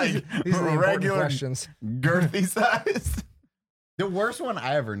 Like These are the important regular questions. girthy size? The worst one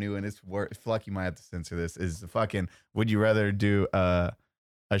I ever knew, and it's Fluck, you might have to censor this, is the fucking would you rather do a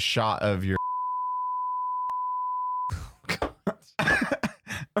shot of your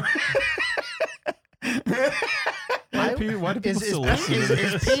why do people Is still listen to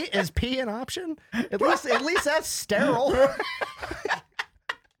this? is pee an option? At least that's sterile.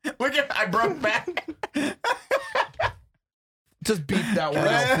 Look at I broke back. Just beat that one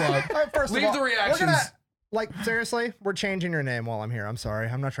out, Fluck. All right, first Leave of all, the we're reactions. seriously, we're changing your name while I'm here. I'm sorry.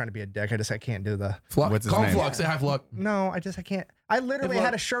 I'm not trying to be a dick. I can't do the. Fluck. What's his Call him name? Fluck. Say hi, Fluck. No, I can't. I literally Hey, had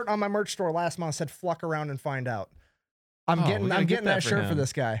look. a shirt on my merch store last month that said "Fluck around and find out." I'm Oh, we getting gotta get that that for shirt for him.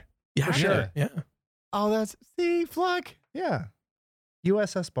 this guy. Yeah, For sure. Yeah. Oh, that's Fluck. Yeah,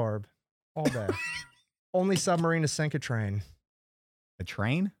 USS Barb, all day. Only submarine to sink a train. A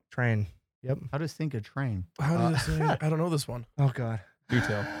train? Train. Yep. How to sink a train? How did this say? I don't know this one. Oh God. Do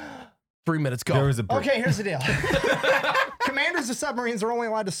tell. 3 minutes. Go. There was a Okay, here's the deal. Commanders of submarines are only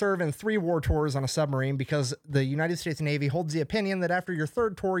allowed to serve in 3 war tours on a submarine because the United States Navy holds the opinion that after your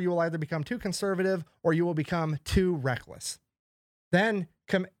 3rd tour, you will either become too conservative or you will become too reckless. Then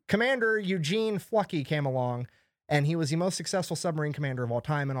Commander Eugene Flucky came along, and he was the most successful submarine commander of all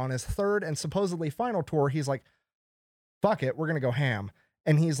time. And on his 3rd and supposedly final tour, he's like, fuck it, we're going to go ham.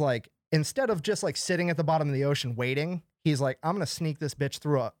 And he's like, instead of just like sitting at the bottom of the ocean waiting, he's like, I'm going to sneak this bitch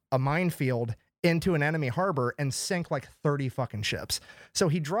through a minefield into an enemy harbor and sink like 30 fucking ships. So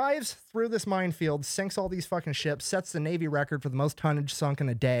he drives through this minefield, sinks all these fucking ships, sets the Navy record for the most tonnage sunk in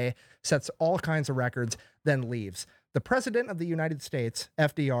a day, sets all kinds of records, then leaves. the president of the United States,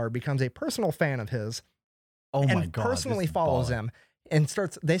 FDR, becomes a personal fan of his. Oh my and God. personally this is follows baller. him and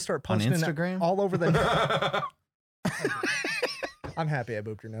they start On posting it Instagram? all over the. I'm happy I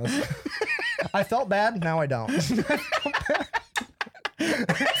booped your nose. I felt bad. Now I don't.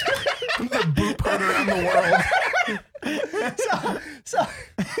 The boop heard around the world. So,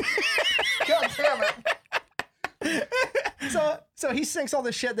 God damn it. So he sinks all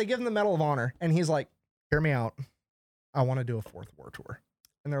this shit. They give him the Medal of Honor, and he's like, "Hear me out. I want to do a fourth war tour."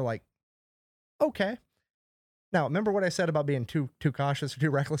 And they're like, "Okay." Now, remember what I said about being too cautious or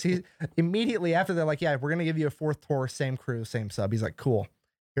too reckless? He immediately after they're like, "Yeah, we're gonna give you a fourth tour, same crew, same sub." He's like, "Cool.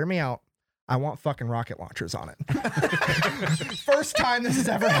 Hear me out. I want fucking rocket launchers on it." First time this has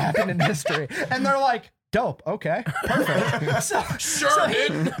ever happened in history. And they're like, "Dope. Okay. Perfect." So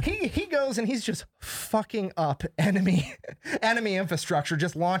he goes and he's just fucking up enemy infrastructure,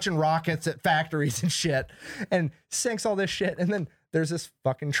 just launching rockets at factories and shit, and sinks all this shit. And then there's this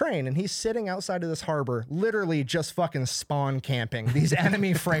fucking train, and he's sitting outside of this harbor, literally just fucking spawn camping these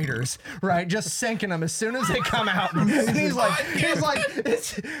enemy freighters, right? Just sinking them as soon as they come out. And he's like,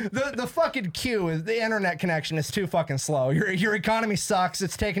 it's the fucking queue is the internet connection is too fucking slow. Your economy sucks.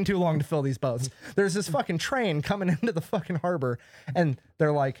 It's taking too long to fill these boats. There's this fucking train coming into the fucking harbor, and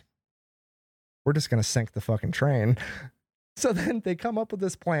they're like, "We're just gonna sink the fucking train." So then they come up with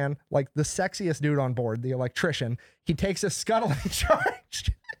this plan, like the sexiest dude on board, the electrician. He takes a scuttling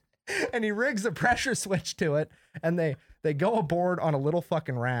charge and he rigs a pressure switch to it. And they go aboard on a little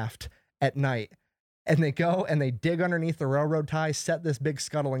fucking raft at night. And they go and they dig underneath the railroad ties, set this big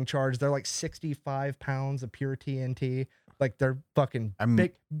scuttling charge. They're like 65 pounds of pure TNT. Like they're fucking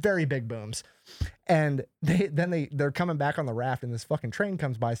big, very big booms. And they're coming back on the raft, and this fucking train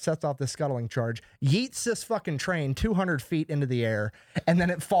comes by, sets off this scuttling charge, yeets this fucking train 200 feet into the air, and then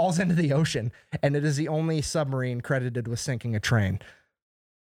it falls into the ocean. And it is the only submarine credited with sinking a train.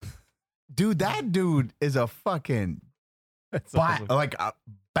 Dude, that dude is a fucking awesome. like a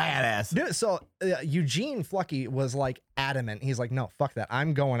badass. Dude, so Eugene Flucky was like adamant. He's like, "No, fuck that.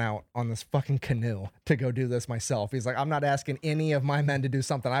 I'm going out on this fucking canoe to go do this myself." He's like, "I'm not asking any of my men to do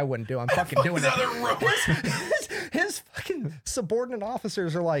something I wouldn't do. I'm fucking doing it." His fucking subordinate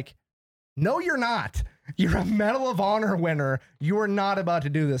officers are like, "No, you're not. You're a Medal of Honor winner. You are not about to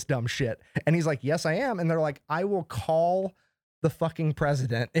do this dumb shit." And he's like, "Yes, I am." And they're like, "I will call the fucking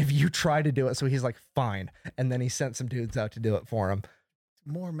president if you try to do it." So he's like, "Fine." And then he sent some dudes out to do it for him.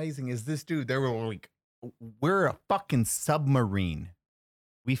 More amazing is this dude. They were like, "We're a fucking submarine.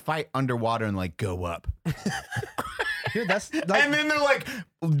 We fight underwater and like go up." Dude, that's like, And then they're like,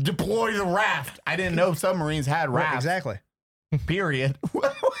 "Deploy the raft." I didn't know submarines had right, rafts. exactly. Period.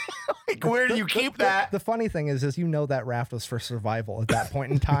 Like, where do you keep that? The funny thing is that raft was for survival at that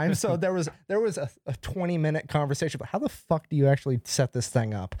point in time. So there was a 20-minute conversation about how the fuck do you actually set this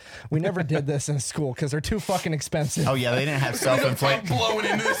thing up? We never did this in school because they're too fucking expensive. Oh yeah, they didn't have self-inflate. Blowing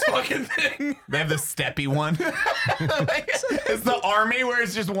into this fucking thing. They have the steppy one. It's the army where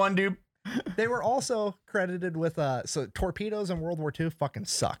it's just one dude. They were also credited with so torpedoes in World War II fucking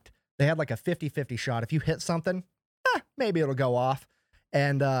sucked. They had like a 50-50 shot. If you hit something, maybe it'll go off.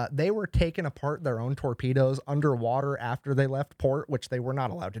 And they were taking apart their own torpedoes underwater after they left port, which they were not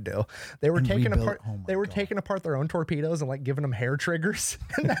allowed to do. They were taking apart their own torpedoes and like giving them hair triggers.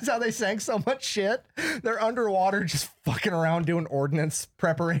 And that's how they sank so much shit. They're underwater just fucking around doing ordnance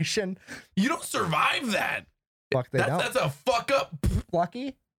preparation. You don't survive that. Fuck, they don't. That's a fuck up.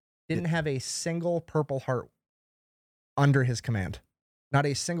 Lucky didn't have a single Purple Heart under his command. Not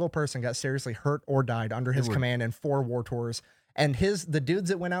a single person got seriously hurt or died under his command in 4 war tours. And the dudes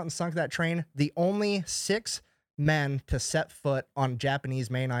that went out and sunk that train, the only 6 men to set foot on Japanese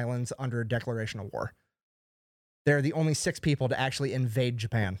main islands under a declaration of war. They're the only 6 people to actually invade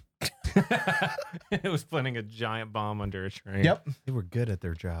Japan. It was planting a giant bomb under a train. Yep. They were good at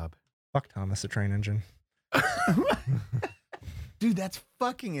their job. Fuck Thomas the Train Engine. Dude, that's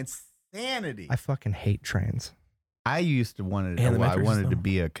fucking insanity. I fucking hate trains. I used to wanted to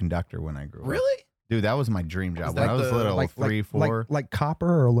be a conductor when I grew up. Really? Dude, that was my dream job. When that I was little, Like 3, 4. Like copper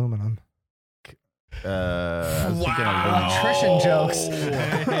or aluminum? I was thinking of Electrician jokes.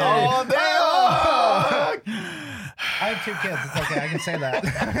 Oh, damn! I have 2 kids. It's okay. I can say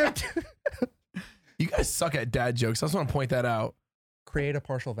that. You guys suck at dad jokes. I just want to point that out. Create a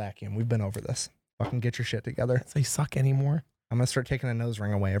partial vacuum. We've been over this. Fucking get your shit together. Say suck anymore. I'm going to start taking a nose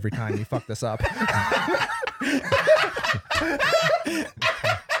ring away every time you fuck this up.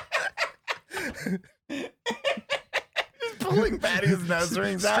 Pulling Patty's nose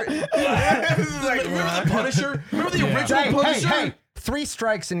rings out. This is like, remember the Punisher? Remember the original Punisher? Hey, 3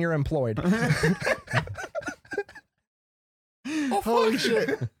 strikes and you're employed. Holy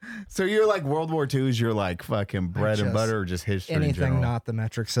shit. So you're like World War II's, you're like fucking bread and butter or just history in Anything general? not the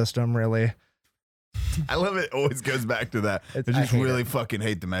metric system, really. I love it. Always goes back to that. I just really fucking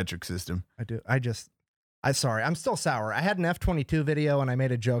hate the metric system. I do. I'm sorry. I'm still sour. I had an F-22 video and I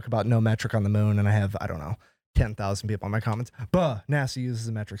made a joke about no metric on the moon, and I have, I don't know, 10,000 people in my comments. Buh, NASA uses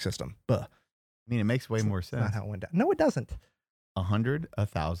the metric system. Buh. I mean, it makes way more sense. Not how it went down. No, it doesn't. 100,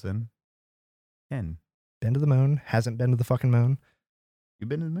 1,000, 10. Been to the moon. Hasn't been to the fucking moon. You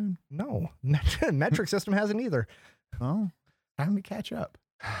been to the moon? No. Metric system hasn't either. Oh, time to catch up.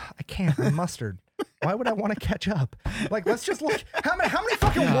 I can't. I'm mustard. Why would I want to catch up? Like, let's just look. How many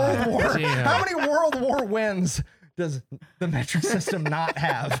fucking World War? damn. How many World War wins does the metric system not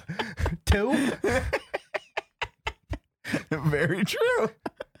have? 2? Very true.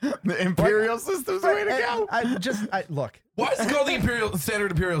 The imperial system's the way to go. I look. Why is it called the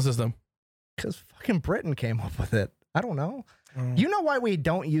standard imperial system? Because fucking Britain came up with it. I don't know. You know why we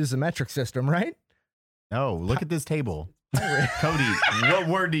don't use the metric system, right? No, look at this table. Cody, what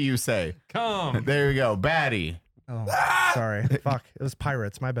word do you say? Come. There you go. Baddie. Oh, sorry. Fuck. It was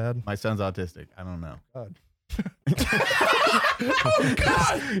pirates. My bad. My son's autistic. I don't know. God. Oh,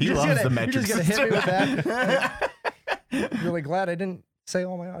 God. He loves the metric You're just gonna hit system. me with that. I'm really glad I didn't say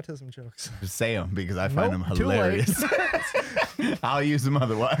all my autism jokes. Just say them because I find them Nope, too late. hilarious. I'll use them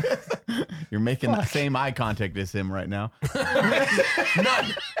otherwise. You're making the same eye contact as him right now.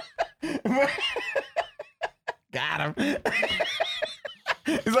 None. Got him.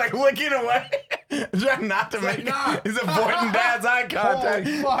 He's like looking away. Trying not to make nah. He's avoiding dad's eye contact.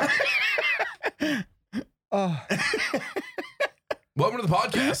 Holy fuck. Oh, Welcome to the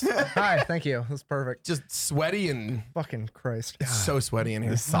podcast. hi. Thank you. That's perfect. Just sweaty and Fucking Christ. so sweaty in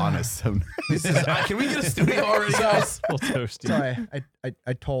here. The sauna's so nice. Can we get a studio already, guys? A little toasty.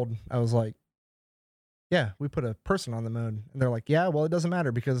 So I was like, yeah, we put a person on the moon. And they're like, yeah, well, it doesn't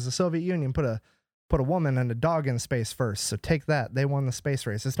matter because the Soviet Union put a woman and a dog in space first. So take that. They won the space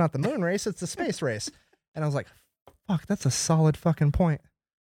race. It's not the moon race, it's the space race. And I was like, fuck, that's a solid fucking point.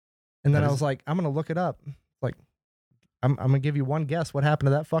 And then I was like, I'm going to look it up. Like, I'm going to give you one guess what happened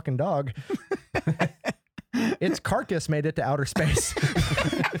to that fucking dog. Its carcass made it to outer space.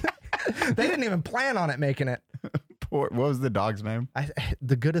 They didn't even plan on it making it. What was the dog's name?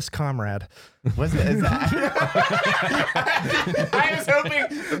 The goodest comrade. Was it? Is that? I was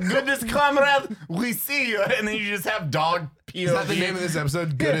hoping, goodness comrade, we see you, and then you just have dog POV. Is that the name of this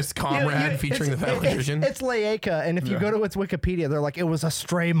episode? Goodest Comrade, featuring the Fat Electrician. It's Laika, and if you go to its Wikipedia, they're like, it was a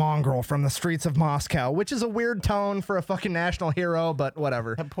stray mongrel from the streets of Moscow, which is a weird tone for a fucking national hero, but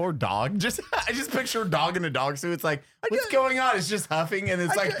whatever. That poor dog. I just picture a dog in a dog suit. It's like, what's going on? It's just huffing, and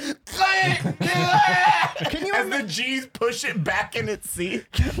it's like, Can you as the G's push it back in its seat.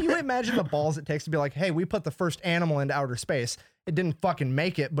 Can you imagine the balls it takes to be like, hey, we put the first animal into outer space. It didn't fucking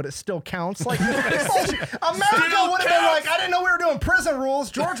make it, but it still counts. Like, America would have been like, I didn't know we were doing prison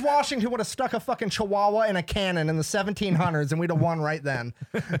rules. George Washington would have stuck a fucking chihuahua in a cannon in the 1700s, and we'd have won right then.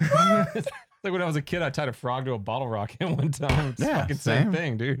 Like when I was a kid, I tied a frog to a bottle rocket one time. It's Yeah, fucking same. same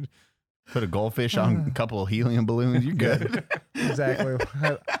thing, dude. Put a goldfish on a couple of helium balloons. You're good. Exactly.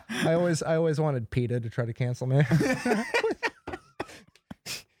 I always wanted PETA to try to cancel me.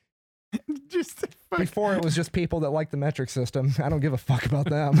 Just Before it was just people that like the metric system. I don't give a fuck about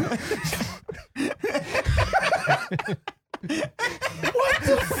them.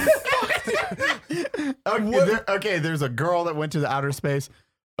 okay, there's a girl that went to the outer space.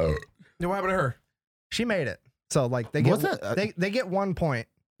 What happened to her? She made it. So like they get Was it? they get 1 point.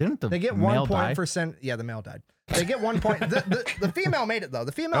 Didn't the They get male 1 point die? for send. Yeah, the male died. They get 1 point. The female made it though.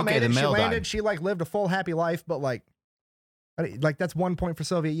 The female Okay, made the it. She male landed. died. She like lived a full happy life, but like that's 1 point for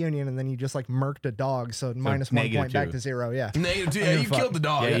Soviet Union, and then you just like murked a dog, so minus 1 point back -2. to 0. Yeah. Negative 2. Yeah, you fuck. killed the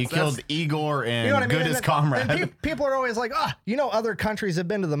dog. Yeah, you That's- killed Igor and You know what I mean? goodest And comrade. people are always like, other countries have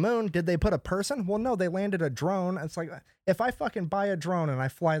been to the moon. Did they put a person? Well, no, they landed a drone. It's like, if I fucking buy a drone and I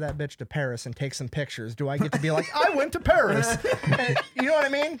fly that bitch to Paris and take some pictures, do I get to be like, I went to Paris? And, you know what I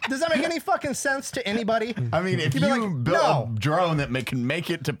mean? Does that make any fucking sense to anybody? I mean, if You'd be you like, built no. a drone that can make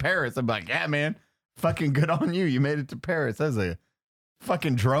it to Paris, I'm like, yeah, man, fucking good on you. You made it to Paris. That's a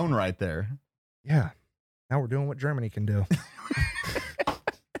fucking drone right there. Yeah. Now we're doing what Germany can do.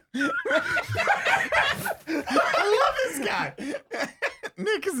 I love this guy.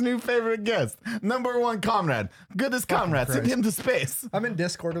 Nick's new favorite guest. Number 1 comrade. Goodest comrade. Send Christ. him to space. I'm in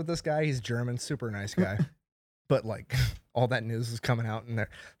Discord with this guy. He's German, super nice guy. But like all that news is coming out, and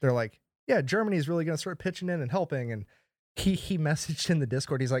they're like, yeah, Germany's really gonna start pitching in and helping. And he messaged in the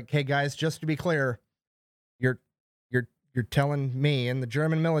Discord. He's like, hey guys, just to be clear, you're telling me in the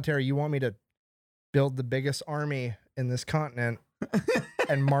German military you want me to build the biggest army in this continent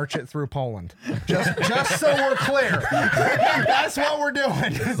and march it through Poland. Just so we're clear. That's what we're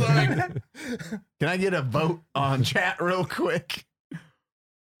doing. Can I get a vote on chat real quick?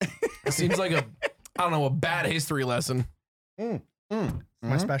 It seems like a bad history lesson.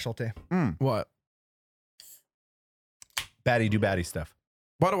 My specialty. What? Batty do batty stuff.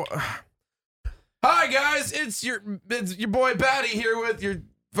 What do Hi guys, it's your boy Batty here with your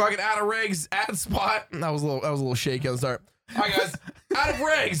fucking Out of Regs ad spot. That was a little shaky on the start. Hi guys, Out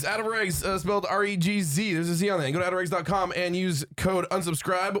of Regs, spelled R-E-G-Z. There's a Z on there. Go to outofregs.com and use code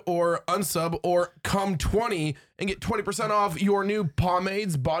unsubscribe or unsub or come20 and get 20% off your new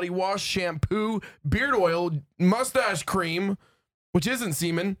pomades, body wash, shampoo, beard oil, mustache cream, which isn't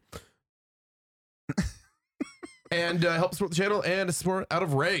semen. And help support the channel and support Out of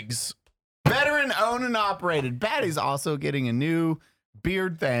Regs. Veteran owned and operated. Batty's also getting a new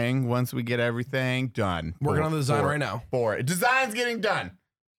beard thing once we get everything done. Working on the design right now. Design's getting done.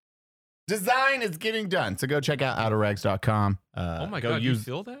 Design is getting done. So go check out outofregs.com. Oh my God, you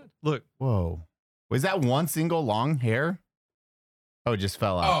feel that? Look. Whoa. Was that one single long hair? Oh, it just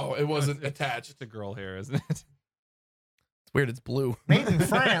fell out. Oh, it wasn't attached. It's a girl hair, isn't it? It's weird. It's blue. Made in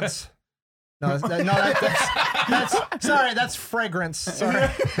France. No, that's fragrance. Sorry.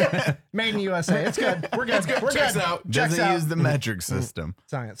 Made in USA. It's good. We're good. We're Checks good. out. Checks Doesn't out. use the metric system.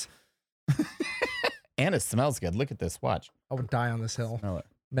 Science. And it smells good. Look at this. Watch. I would die on this hill. Smell it.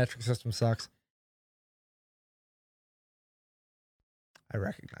 Metric system sucks. I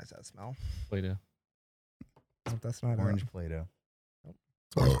recognize that smell. Play-Doh. Oh, that's not Orange Play-Doh.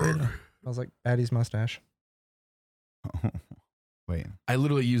 Smells like Batty's mustache. Wait, I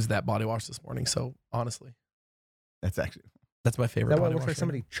literally used that body wash this morning. So honestly, that's actually. that's my favorite. That way it body looks wash like right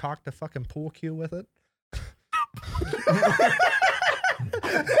somebody chalked a fucking pool cue with it.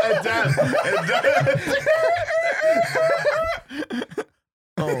 It does. It does.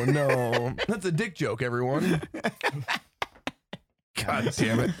 now. Oh no, that's a dick joke, everyone. God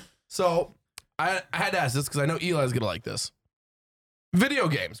damn it. So I had to ask this because I know Eli's gonna like this. Video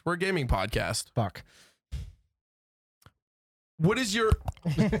games. We're a gaming podcast. Fuck. What is your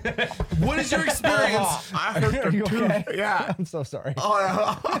experience? I heard Are you okay? Yeah. I'm so sorry.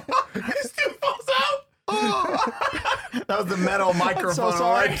 Oh, his tooth falls out. Oh. That was the metal microphone.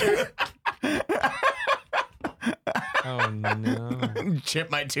 sorry. Oh no.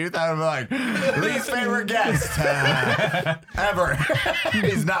 Chip my tooth out of like least favorite guest ever.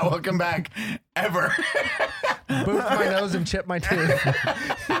 He's not welcome back ever. Booped my nose and chipped my tooth.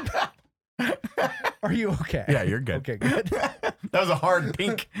 Are you okay? Yeah, you're good. Okay, good. That was a hard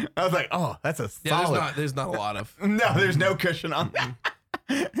pink. I was like, oh, that's a Yeah, solid. there's not a lot of. No, there's no cushion on that.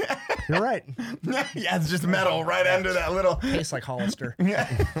 You're right. Yeah, it's just metal right under that little. Tastes like Hollister.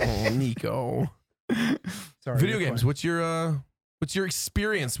 Oh, Nico. Sorry. Video you're games. fine. What's your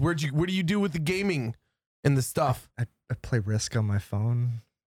experience? What do you do with the gaming and the stuff? I play Risk on my phone.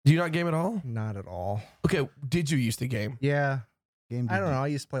 Do you not game at all? Not at all. Okay, did you used to game? Yeah. Game I don't know. I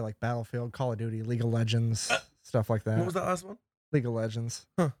used to play like Battlefield, Call of Duty, League of Legends, stuff like that. What was that last one? League of Legends.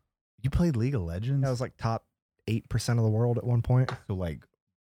 You played League of Legends? That was like top 8% of the world at one point. So like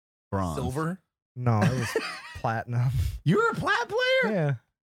bronze. Silver. No, it was platinum. You were a plat player? Yeah.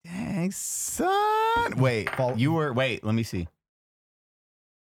 Dang, son. Wait, wait, let me see.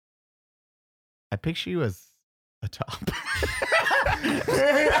 I picture you as a top.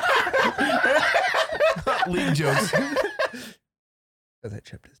 League jokes. Because I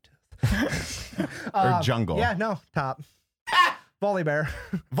chipped his tooth. Or jungle. Yeah, no, top. Volley bear.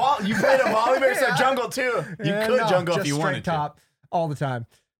 You played a volley bear, so jungle too. You Yeah, could no, jungle if just you straight wanted top all the time.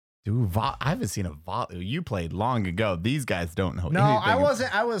 to. Dude, I haven't seen a volley. You played long ago. These guys don't know No, anything. I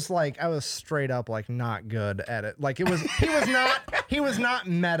wasn't. I was straight up like not good at it. Like he was not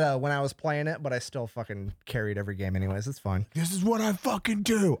meta when I was playing it, but I still fucking carried every game anyways. It's fine. This is what I fucking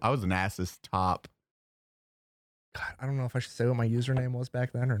do. I was an ass's top. God, I don't know if I should say what my username was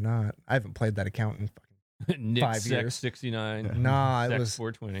back then or not. I haven't played that account in fucking Nick 5 years. 69. Nah, it Sex was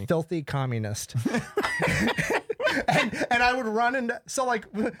 420. filthy communist. and I would run into like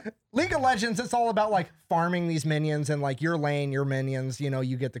League of Legends. It's all about like farming these minions and like your lane, your minions. You know,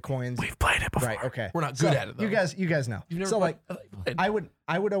 you get the coins. We've played it before. Right. Okay. We're not good at it though. You guys know. You've never So like, played? I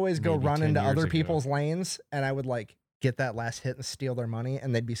would always go Maybe run 10 into years other ago. people's lanes, and I would like get that last hit and steal their money,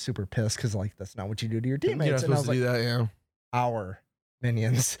 and they'd be super pissed because like that's not what you do to your You're not teammates. And I supposed was to like, do that, yeah. our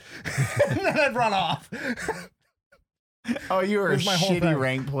minions, and then I'd run off. Oh, you were a Here's my whole shitty thing.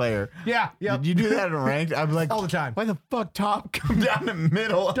 ranked player. Yeah. Yep. Did you do that in ranked? I'm like, All the time. why the fuck top come down to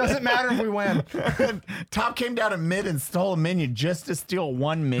middle? Doesn't matter if we win. Top came down to mid and stole a minion just to steal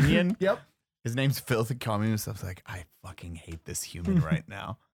one minion. Yep. His name's Filthy Communist. I was like, I fucking hate this human right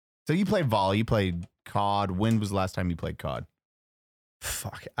now. So you played Vol, you played COD. When was the last time you played COD?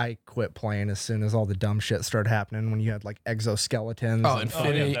 Fuck, I quit playing as soon as all the dumb shit started happening when you had like exoskeletons. Oh, and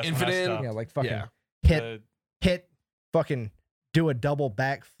Infinity, that's Infinite. messed up. yeah, like fucking Yeah. hit, fucking do a double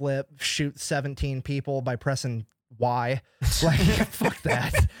backflip, shoot 17 people by pressing Y. Like, fuck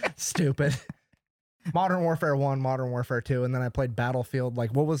that. Stupid. Modern Warfare 1, Modern Warfare 2, and then I played Battlefield.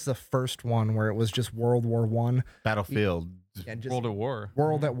 Like, what was the first one where it was just World War 1? Battlefield. Yeah, just World at War.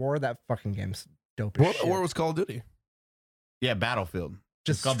 World at War. That fucking game's dope as World shit. at War was Call of Duty. Yeah, Battlefield.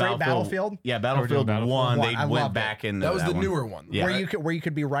 Just It's called straight Battlefield? Yeah, we're doing Battlefield Battlefield 1. one. They I went loved back in. That was the one. newer one. Yeah. Where you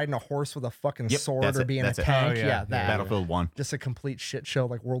could be riding a horse with a fucking Yep, sword that's or it, being a that's it. tank. Oh, yeah. Yeah, Yeah. that. Battlefield 1. Just a complete shit show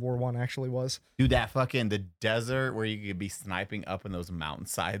like World War 1 actually was. Dude, that fucking the desert where you could be sniping up in those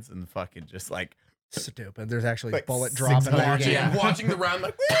mountainsides and fucking just like Stupid. There's actually Like bullet 600 drop in that game. Yeah, watching the round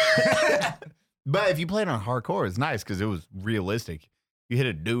like. But if you played on hardcore, it's nice because it was realistic. You hit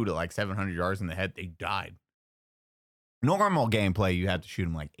a dude at like 700 yards in the head, they died. Normal gameplay, you have to shoot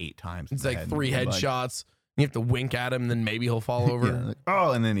him like 8 times. in It's the like head 3 and like- headshots. You have to wink at him, then maybe he'll fall over. Yeah, like,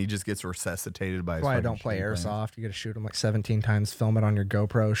 oh, and then he just gets resuscitated by his That's why I fucking don't play shitty plans. airsoft. You got to shoot them like 17 times, film it on your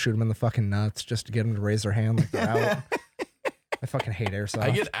GoPro, shoot them in the fucking nuts just to get them to raise their hand like they're out. I fucking hate airsoft.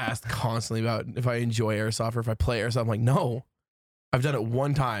 I get asked constantly about if I enjoy airsoft or if I play airsoft. I'm like, no. I've done it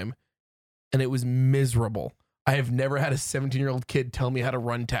one time, and it was miserable. I have never had a 17-year-old kid tell me how to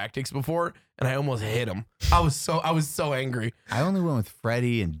run tactics before, and I almost hit him. I was so angry. I only went with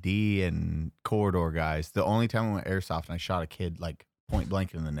Freddie and D and Corridor guys. The only time I went airsoft and I shot a kid like point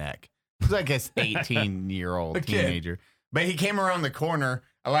blank in the neck. It was like a 18-year-old A kid. teenager. But he came around the corner.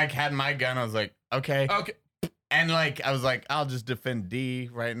 I like had my gun. I was like, okay. Okay. And like I was like, I'll just defend D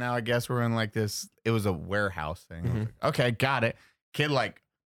right now. I guess we're in like this. It was a warehouse thing. I was like, okay, got it. Kid like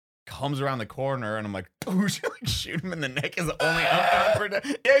comes around the corner and I'm like, like shoot him in the neck is the only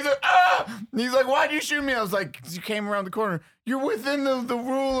yeah, he's like, ah! And he's like, why'd you shoot me? I was like, 'cause you came around the corner. You're within the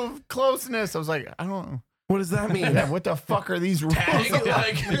rule of closeness. I was like, I don't know. What does that mean? Yeah, what the fuck are these rules? Tag,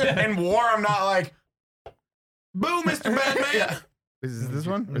 like- in war, I'm not like, Boo, Mr. Batman. is this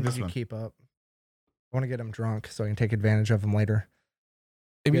one or this you one? keep up. I want to get him drunk so I can take advantage of him later.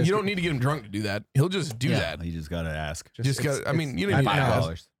 I mean, Yes. you don't need to get him drunk to do that. He'll just do that. You just gotta ask. Just it's- got. I mean, you it's- didn't need to I- ask.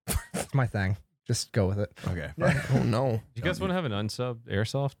 $5. It's my thing. Just go with it. Okay. Oh no. Do you guys want to have an unsubbed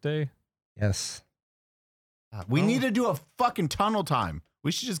airsoft day? Yes. We need to do a fucking tunnel time.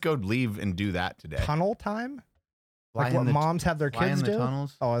 We should just go leave and do that today. Tunnel time? Fly Like in what the- moms have their fly in kids the do?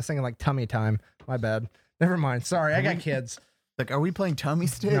 tunnels. Oh, I was thinking like tummy time. My bad. Never mind. Sorry, I got kids. Like, are we playing tummy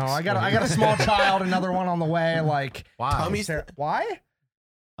sticks? No, I got a small child, another one on the way. Like, Why? Tummy why?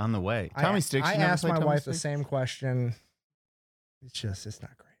 on the way. Tummy sticks. I You never asked played my tummy wife the sticks? same question. It's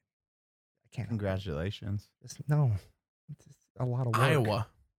not great. I can't. Congratulations. No, it's a lot of work. Iowa.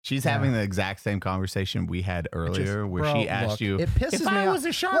 She's Yeah. having the exact same conversation we had earlier, where Bro, she asked look, you, it pisses "If me I off. was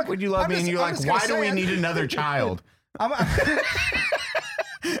a shark, Look, would you love I'm me?" just- And you're I'm like, just gonna "Why do say we it." need another child?"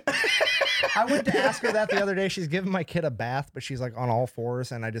 I went to ask her that the other day. She's giving my kid a bath, but she's like on all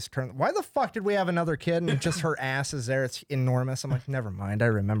fours, and I just turned. Why the fuck did we have another kid? And just her ass is there. It's enormous. I'm like, never mind. I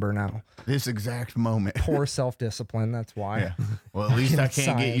remember now. This exact moment. Poor self-discipline. That's why. Yeah. Well, at least I Fucking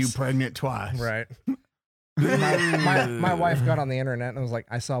can't get you science. pregnant twice. Right. my wife got on the internet and was like,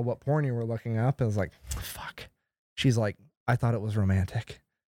 I saw what porn you were looking up. And I was like, fuck. She's like, I thought it was romantic.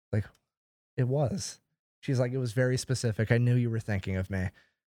 Like, it was. She's like, it was very specific. I knew you were thinking of me.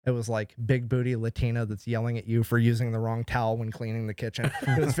 It was like big booty Latina that's yelling at you for using the wrong towel when cleaning the kitchen.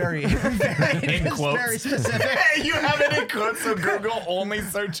 It was very, In quotes. very specific. You have it in quotes, so Google only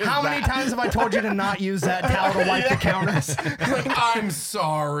searches How many times have I told you to not use that towel to wipe the counters? Like, I'm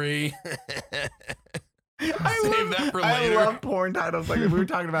sorry. Save that for later. I love porn titles. Like we were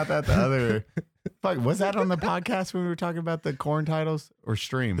talking about that the other. Fuck, was that on the podcast when we were talking about the corn titles or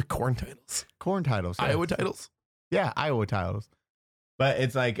stream? The corn titles. Corn titles. Yeah. Iowa titles. Yeah, Iowa titles. But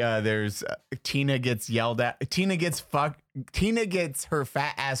it's like there's Tina gets yelled at. Tina gets fucked. Tina gets her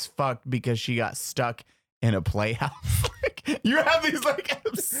fat ass fucked because she got stuck in a playhouse. Like, you have these like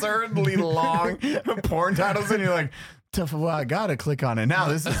absurdly long porn titles, and you're like, well, I gotta click on it now.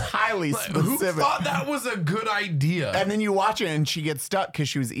 This is highly Like, who specific. thought that was a good idea? And then you watch it, and she gets stuck because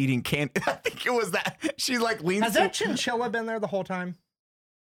she was eating candy. I think it was that. She like leans. Has to- that chinchilla been there the whole time?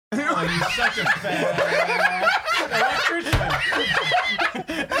 Oh, you such a fat electrician.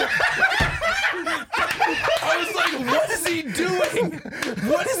 I was like, what is he doing?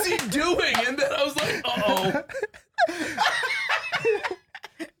 What is he doing? And then I was like, uh-oh.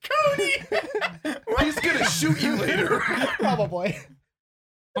 Cody. He's going to shoot you later. Probably.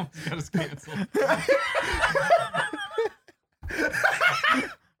 Got us canceled.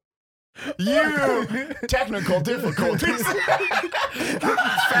 You technical difficulties.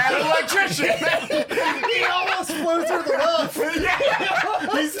 Fat Electrician. He almost flew through the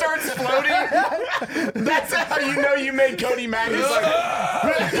roof. He starts floating. That's how you know you made Cody mad. He's like,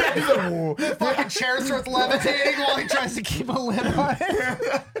 The fucking chair starts levitating while he tries to keep a lid on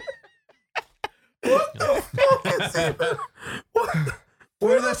it.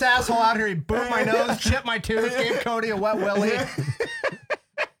 Flew this asshole out here. He booed my nose, chipped my tooth, gave Cody a wet willy.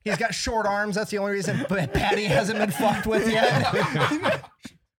 He's got short arms. That's the only reason Patty hasn't been fucked with yet.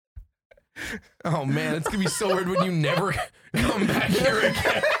 Oh man, it's gonna be so weird when you never come back here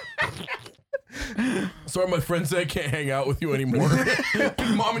again. Sorry, my friend said I can't hang out with you anymore.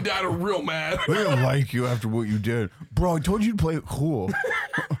 Mom and Dad are real mad. we don't like you after what you did. Bro, I told you to play it cool.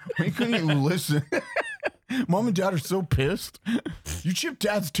 We couldn't even listen. Mom and Dad are so pissed. You chipped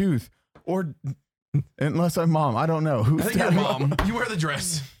Dad's tooth. Or, unless I'm Mom, I don't know. Who's I think Dad? your mom. You wear the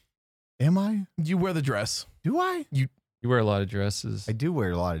dress. Am I? You wear the dress. Do I? You wear a lot of dresses. I do wear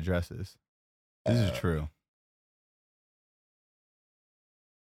a lot of dresses. This is true.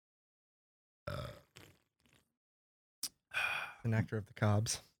 The nectar of the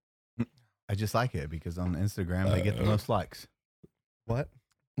cobs. I just like it because on Instagram, they get the most likes. What?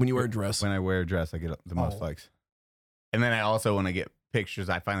 When you wear a dress. When I wear a dress, I get the most likes. And then I also, when I get pictures,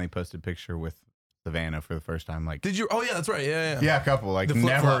 I finally posted a picture with Savannah for the first time. Like, Did you? Oh yeah, that's right. Yeah. yeah, a couple. Like, The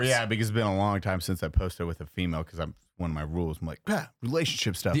never. flip-flops. Yeah, because it's been a long time since I posted with a female because I'm one of my rules. I'm like,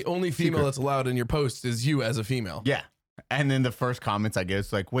 relationship stuff. The only female Secret. that's allowed in your post is you as a female. Yeah. And then the first comments I get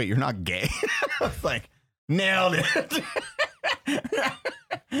is like, wait, you're not gay? I was like, nailed it.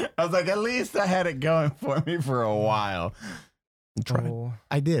 I was like, at least I had it going for me for a while. Oh.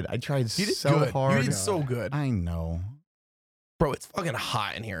 I did. I tried You did so good. hard. You did so good, I know. bro. It's fucking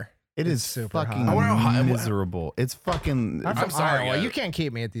hot in here. It It's is super fucking hot. I wonder how hot- miserable. It's fucking. I'm from sorry, Iowa. guys. You can't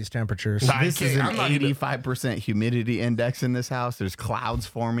keep me at these temperatures. Nah. This is I'm an not even- 85% humidity index in this house. There's clouds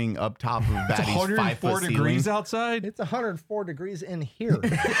forming up top of It's Batty's 104 5-foot degrees ceiling. outside. It's 104 degrees in here.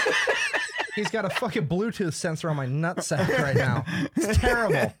 He's got a fucking Bluetooth sensor on my nutsack right now. It's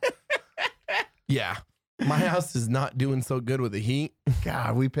terrible. Yeah, my house is not doing so good with the heat.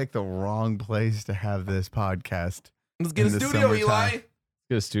 God, we picked the wrong place to have this podcast. Let's get a In the studio, Eli. summertime.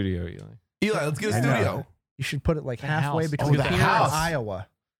 Get a studio, Eli. Eli, let's get a I know. studio. You should put it like halfway house. between Oh, the here and house. Iowa.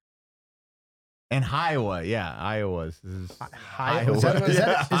 And Iowa, yeah, Iowa's. This is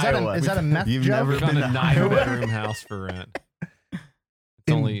Iowa. Is that a meth You've joke? never We found been a to 9-bedroom house for rent.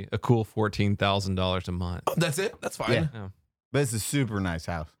 It's only a cool $14,000 a month. Oh, that's it. That's fine. Yeah. Yeah. But it's a super nice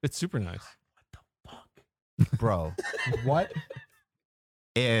house, It's super nice. bro. What?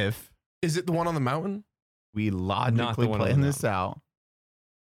 If Is it the one on the mountain? we logically one on plan the this out,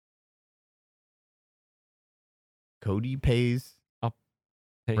 Cody pays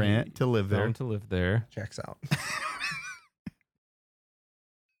Hey, rent to live there. Rent to live there. Checks out.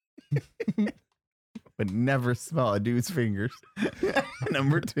 But never smell a dude's fingers.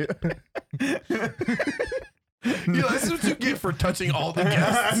 Number 2. Eli, this is what you get for touching all the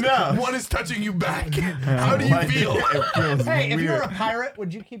guests. No. One is touching you back. How do you Like, feel? It feels Hey, if you were weird. a pirate,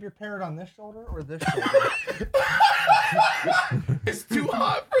 would you keep your parrot on this shoulder or this shoulder? It's too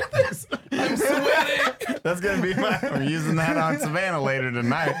hot for this. I'm sweating. That's gonna be my. We're using that on Savannah later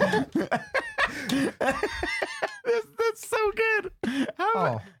tonight. That's so good. Oh,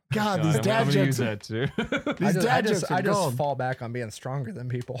 God, God, these I'm dad gonna use jokes. that too. These dad I jokes are just gold. fall back on being stronger than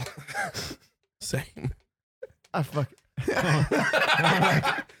people. Same. I fuck.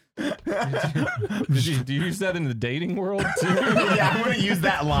 Do you use that in the dating world too? Yeah, I'm gonna use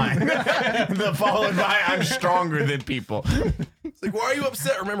that line. The followed by "I'm stronger than people." It's like, why are you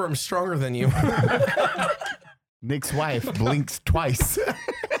upset? Remember, I'm stronger than you. Nick's wife blinks twice.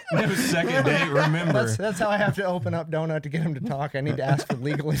 No second date, remember. That's how I have to open up Donut to get him to talk. I need to ask for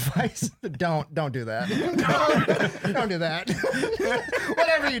legal advice. Don't do that. Don't do that.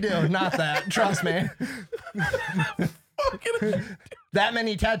 Whatever you do, not that. Trust me. That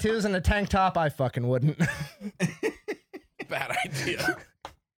many tattoos and a tank top, I fucking wouldn't. Bad idea.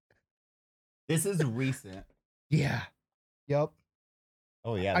 This is recent. Yeah. Yep.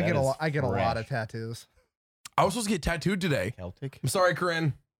 Oh yeah, I get a lot of tattoos. I was supposed to get tattooed today. Celtic. I'm sorry,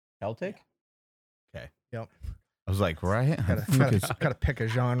 Corinne. Celtic. Okay. Yep. I was like, right. Gotta pick a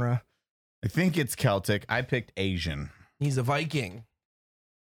genre. I think it's Celtic. I picked Asian. He's a Viking.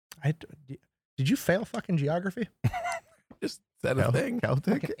 Did you fail fucking geography? Just said a thing.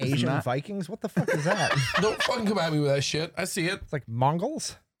 Celtic. Fucking Asian Vikings? What the fuck is that? Don't fucking come at me with that shit. I see it. It's like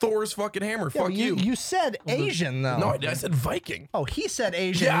Mongols? Thor's fucking hammer. Yeah, Fuck but you. You said Asian though. No, I said Viking. Oh, he said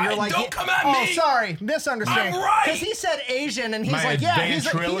Asian. Yeah, and you're like, don't come at oh, me. sorry, misunderstanding. I'm right. Because he said Asian, and he's My like, yeah, he's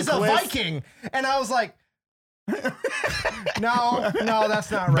a ventriloquist? Viking, and I was like, no,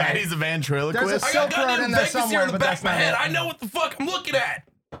 that's not right. Batty's a ventriloquist. There's a I Silk got Road goddamn in there Vegas here somewhere, in the but back that's of my not head. it. I know what the fuck I'm looking at.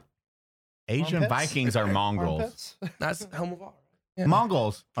 Asian Armpits? Vikings are Mongols. Armpits? That's Helm of Ar.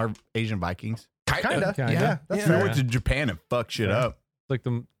 Mongols are Asian Vikings. Kinda. Kinda. Yeah, that's We fair. went to Japan and fucked shit up. Like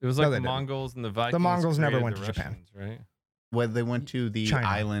it was No, like they the didn't. Mongols and the Vikings. Mongols never created went the to Japan. Russians, right? Well, they went to the China.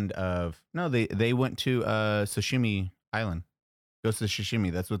 island of they went to Sashimi Island. Goes to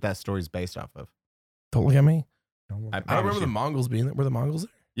Shishimi. That's what that story's based off of. Don't look at me. I I don't promise remember the you. Mongols being there. Were the Mongols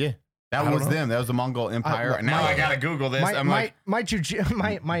there? Yeah, I that don't was know. them. That was the Mongol Empire. look, Now my- I gotta Google this. I'm like,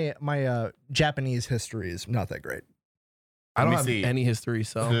 my Japanese history is not that great. I don't me have see. any history,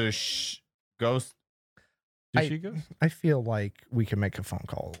 so. the ghost. Did I- she go? I feel like we can make a phone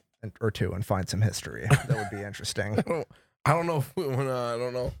call or two and find some history. That would be interesting. I don't know if we wanna, I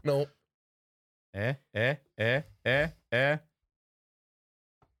don't know. No.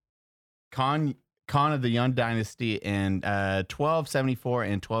 Khan of the Yuan dynasty in 1274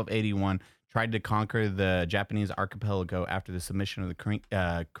 and 1281 tried to conquer the Japanese archipelago after the submission of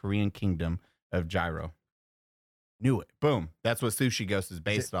the Korean kingdom of Gyro. Knew it. Boom. That's what Sushi Ghost is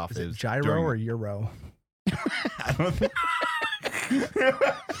based off. Is it is gyro during- or euro? I don't think.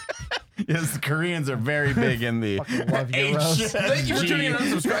 Yes, Koreans are very big in the Fucking love euros. Thank you for tuning in and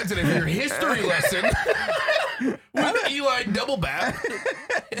subscribe today for your history lesson with Eli Doublebat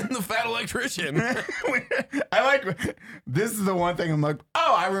and the Fat Electrician. I like this is the one thing I'm like,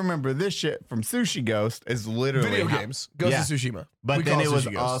 oh, I remember this shit from Sushi Ghost is literally Video how- games. Ghost Yeah. of Tsushima. But We then call it was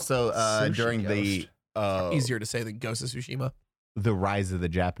Sushi Ghost. also Sushi during the Easier to say than Ghost of Tsushima. the rise of the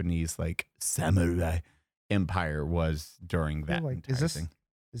Japanese like samurai empire was during that Like, entire thing.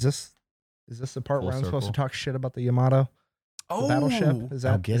 Is this the part Full where I'm supposed to circle. talk shit about the Yamato? The battleship? Is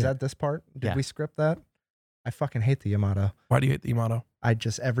that get is it. that this part? Did Yeah. we script that? I fucking hate the Yamato. Why do you hate the Yamato?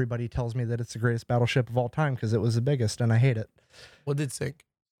 Everybody tells me that it's the greatest battleship of all time because it was the biggest, and I hate it. What did sink?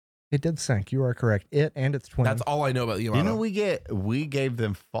 It did sink. You are correct. It and its twin. That's all I know about the Yamato. You know, we gave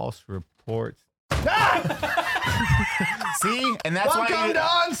them false reports. See, and that's why Welcome you, to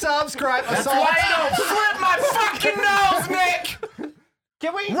unsubscribe. that's Assault. why you don't flip my fucking nose, Nick.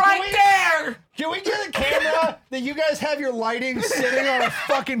 Can we There. Can we get a camera that you guys have your lighting sitting on a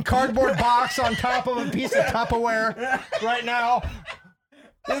fucking cardboard box on top of a piece of Tupperware right now?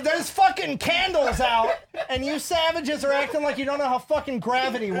 There's fucking candles out, and you savages are acting like you don't know how fucking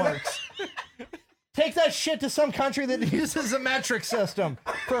gravity works. Take that shit to some country that uses a metric system.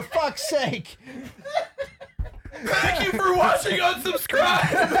 For fuck's sake. Thank you for watching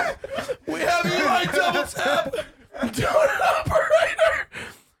Unsubscribe. We have Eli Double Tap, Donut Operator,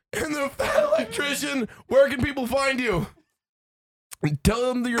 and the Fat Electrician. Where can people find you?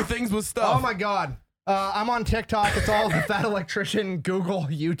 Tell them your things with stuff. Oh my god. I'm on TikTok. It's all the Fat Electrician, Google,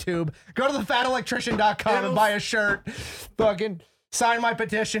 YouTube. Go to thefatelectrician.com and buy a shirt. Fucking sign my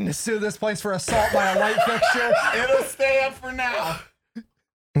petition to sue this place for assault by a light fixture. It'll stay up for now.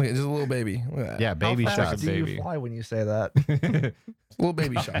 Look at just a little baby. Look at that. Yeah, baby How shark. fast do you baby. fly when you say that? Little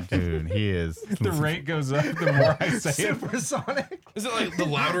baby shark. Dude, he is. The rate goes up the more I say it. Supersonic. Is it like the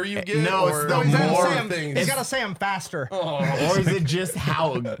louder you get? No, it's or the He's gotta more say 'em- things. He's got to say I'm faster. Or is it just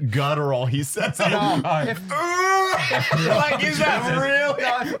how guttural he says it? No, if, Like, is that real?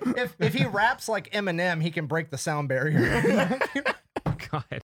 if he raps like Eminem, he can break the sound barrier. God.